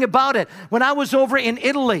the thing about it. When I was over in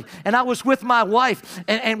Italy and I was with my wife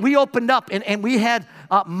and we opened up and we had,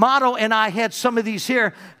 Motto and I had some of these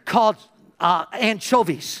here called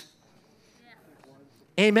anchovies.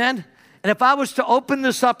 Amen. And if I was to open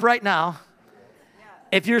this up right now,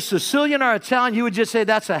 if you're Sicilian or Italian, you would just say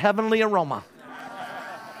that's a heavenly aroma.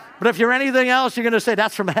 But if you're anything else, you're going to say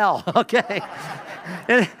that's from hell, okay?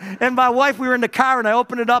 And my wife, we were in the car, and I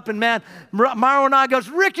opened it up, and man, Mauro and I goes,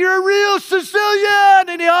 Rick, you're a real Sicilian.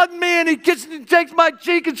 And he hugged me, and he takes my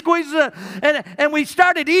cheek and squeezes it. And we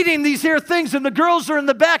started eating these here things, and the girls are in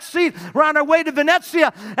the back seat. We're on our way to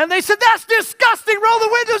Venezia, and they said, that's disgusting. Roll the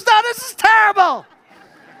windows down. This is terrible.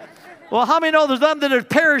 Well, how many know there's none that are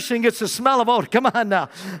perishing? It's the smell of odor. Come on now.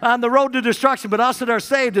 On the road to destruction, but us that are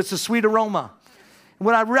saved, it's a sweet aroma.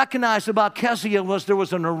 What I recognized about Kessia was there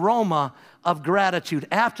was an aroma of gratitude.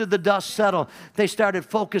 After the dust settled, they started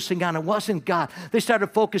focusing on, it wasn't God. They started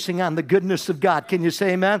focusing on the goodness of God. Can you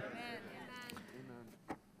say amen?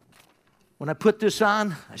 When I put this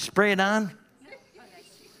on, I spray it on.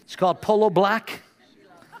 It's called Polo Black.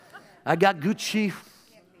 I got Gucci,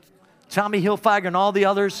 Tommy Hilfiger, and all the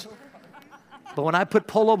others. But when I put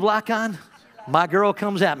Polo Black on, my girl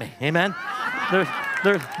comes at me. Amen?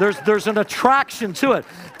 There's an attraction to it.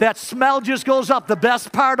 That smell just goes up. The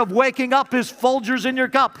best part of waking up is Folgers in your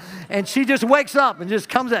cup. And she just wakes up and just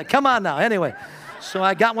comes at. Come on now. Anyway, so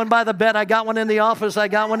I got one by the bed. I got one in the office. I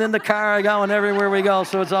got one in the car. I got one everywhere we go.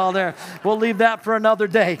 So it's all there. We'll leave that for another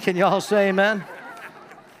day. Can you all say amen?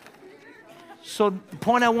 So the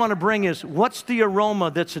point I want to bring is, what's the aroma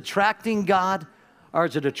that's attracting God, or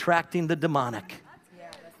is it attracting the demonic?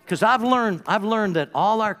 Because I've learned that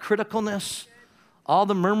all our criticalness, all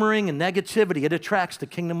the murmuring and negativity, it attracts the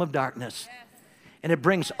kingdom of darkness. And it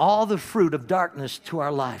brings all the fruit of darkness to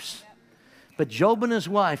our lives. But Job and his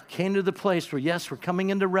wife came to the place where, yes, we're coming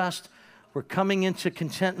into rest. We're coming into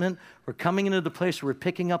contentment. We're coming into the place where we're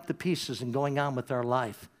picking up the pieces and going on with our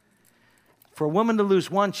life. For a woman to lose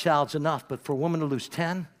one child's enough, but for a woman to lose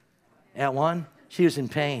 10 at one, she is in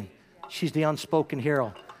pain. She's the unspoken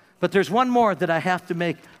hero. But there's one more that I have to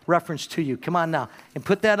make reference to you. Come on now. And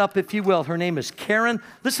put that up if you will. Her name is Karen.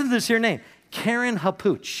 Listen to this here name. Karen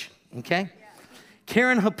Hapuch. Okay?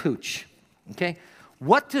 Karen Hapuch. Okay?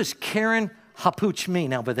 What does Karen Hapuch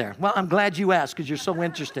mean over there? Well, I'm glad you asked because you're so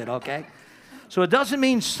interested, okay? So it doesn't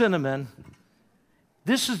mean cinnamon.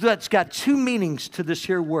 That's got two meanings to this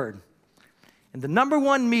here word. And the number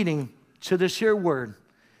one meaning to this here word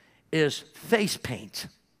is face paint.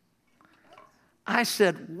 I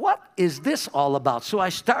said, what is this all about? So I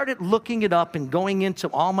started looking it up and going into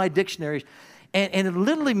all my dictionaries. And it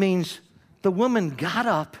literally means the woman got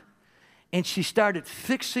up and she started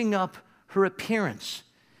fixing up her appearance.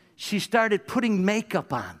 She started putting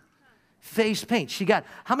makeup on, face paint.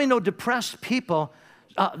 How many know depressed people,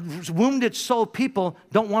 wounded soul people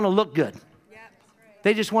don't want to look good?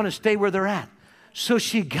 They just want to stay where they're at. So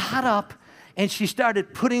she got up and she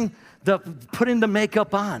started putting the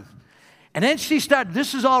makeup on. And then she started,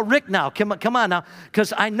 this is all Rick now, come on now,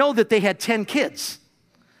 because I know that they had 10 kids.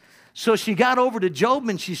 So she got over to Job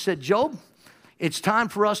and she said, Job, it's time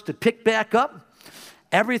for us to pick back up.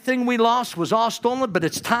 Everything we lost was all stolen, but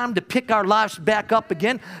it's time to pick our lives back up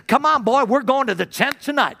again. Come on, boy, we're going to the tent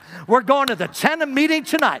tonight. We're going to the tent meeting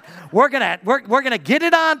tonight. We're gonna get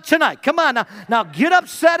it on tonight. Come on now. Now get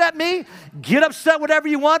upset at me, get upset whatever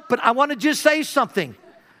you want, but I want to just say something.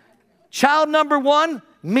 Child number one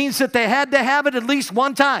means that they had to have it at least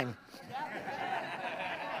one time.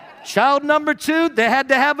 Child number 2, they had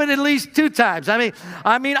to have it at least 2 times. I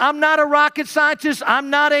mean, I'm not a rocket scientist. I'm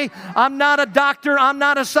not a doctor. I'm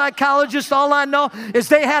not a psychologist. All I know is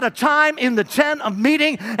they had a time in the tent of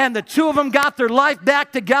meeting, and the 2 of them got their life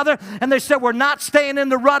back together, and they said, we're not staying in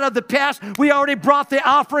the rut of the past. We already brought the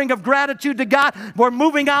offering of gratitude to God. We're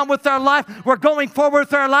moving on with our life. We're going forward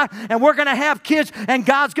with our life, and we're going to have kids, and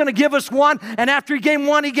God's going to give us 1. And after he gave him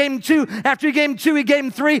 1, he gave him 2. After he gave him 2, he gave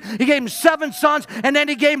him 3. He gave him 7 sons, and then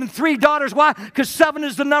he gave him 3 daughters. Why? Because 7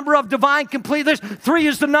 is the number of divine completeness. 3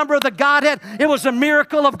 is the number of the Godhead. It was a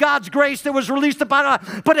miracle of God's grace that was released upon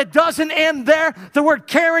us. But it doesn't end there. The word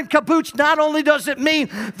Karen Kabuch, not only does it mean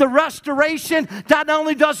the restoration, not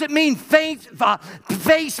only does it mean face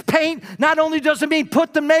paint, not only does it mean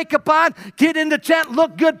put the makeup on, get in the tent,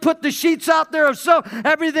 look good, put the sheets out there, so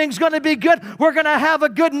everything's going to be good. We're going to have a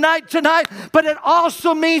good night tonight. But it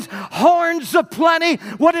also means horns of plenty.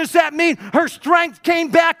 What does that mean? Her strength came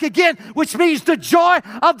back again, which means the joy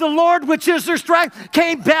of the Lord, which is her strength,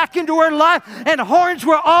 came back into her life. And horns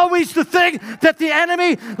were always the thing that the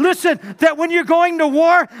enemy, listen, that when you're going to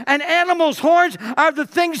war, an animal's horns are the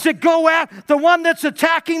things that go at the one that's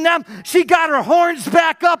attacking them. She got her horns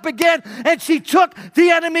back up again, and she took the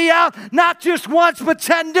enemy out, not just once, but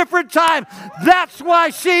 10 different times. That's why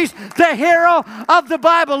she's the hero of the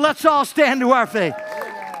Bible. Let's all stand to our faith.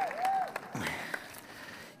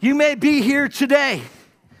 You may be here today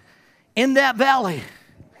in that valley,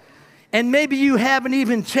 and maybe you haven't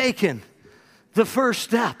even taken the first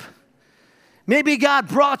step. Maybe God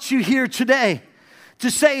brought you here today to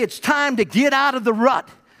say it's time to get out of the rut.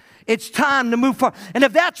 It's time to move forward. And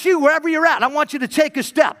if that's you, wherever you're at, I want you to take a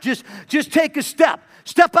step. Just take a step.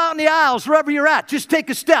 Step out in the aisles, wherever you're at. Just take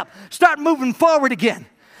a step. Start moving forward again.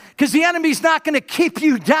 Because the enemy's not going to keep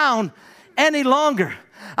you down any longer.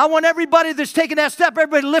 I want everybody that's taking that step,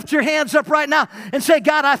 everybody lift your hands up right now and say,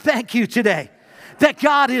 God, I thank you today that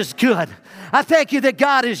God is good. I thank you that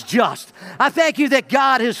God is just. I thank you that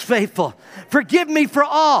God is faithful. Forgive me for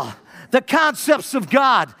all the concepts of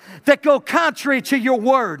God that go contrary to your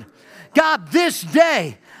word. God, this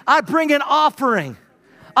day, I bring an offering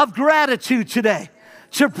of gratitude today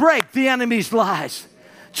to break the enemy's lies,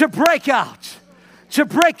 to break out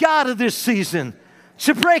of this season,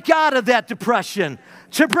 to break out of that depression,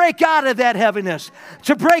 to break out of that heaviness,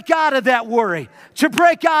 to break out of that worry, to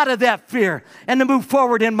break out of that fear, and to move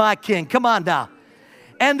forward in my King. Come on now.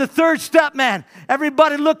 And the third step, man,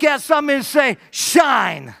 everybody look at something and say,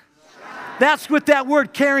 shine. That's what that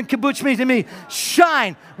word Karen Kabuch means to me.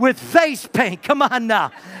 Shine with face paint. Come on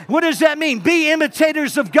now. What does that mean? Be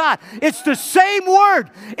imitators of God. It's the same word.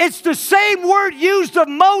 It's the same word used of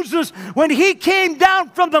Moses when he came down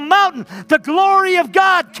from the mountain. The glory of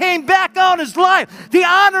God came back on his life. The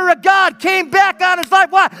honor of God came back on his life.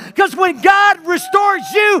 Why? Because when God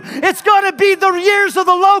restores you, it's going to be the years of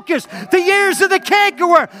the locust, the years of the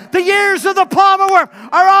cankerworm, the years of the palmer worm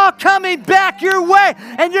are all coming back your way.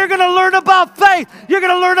 And you're going to learn about faith. You're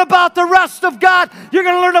going to learn about the rest of God. You're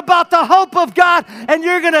going to learn about the hope of God. And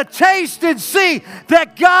you're going to taste and see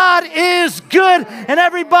that God is good. And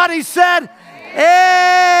everybody said,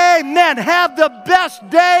 amen. Have the best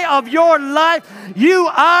day of your life. You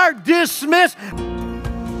are dismissed.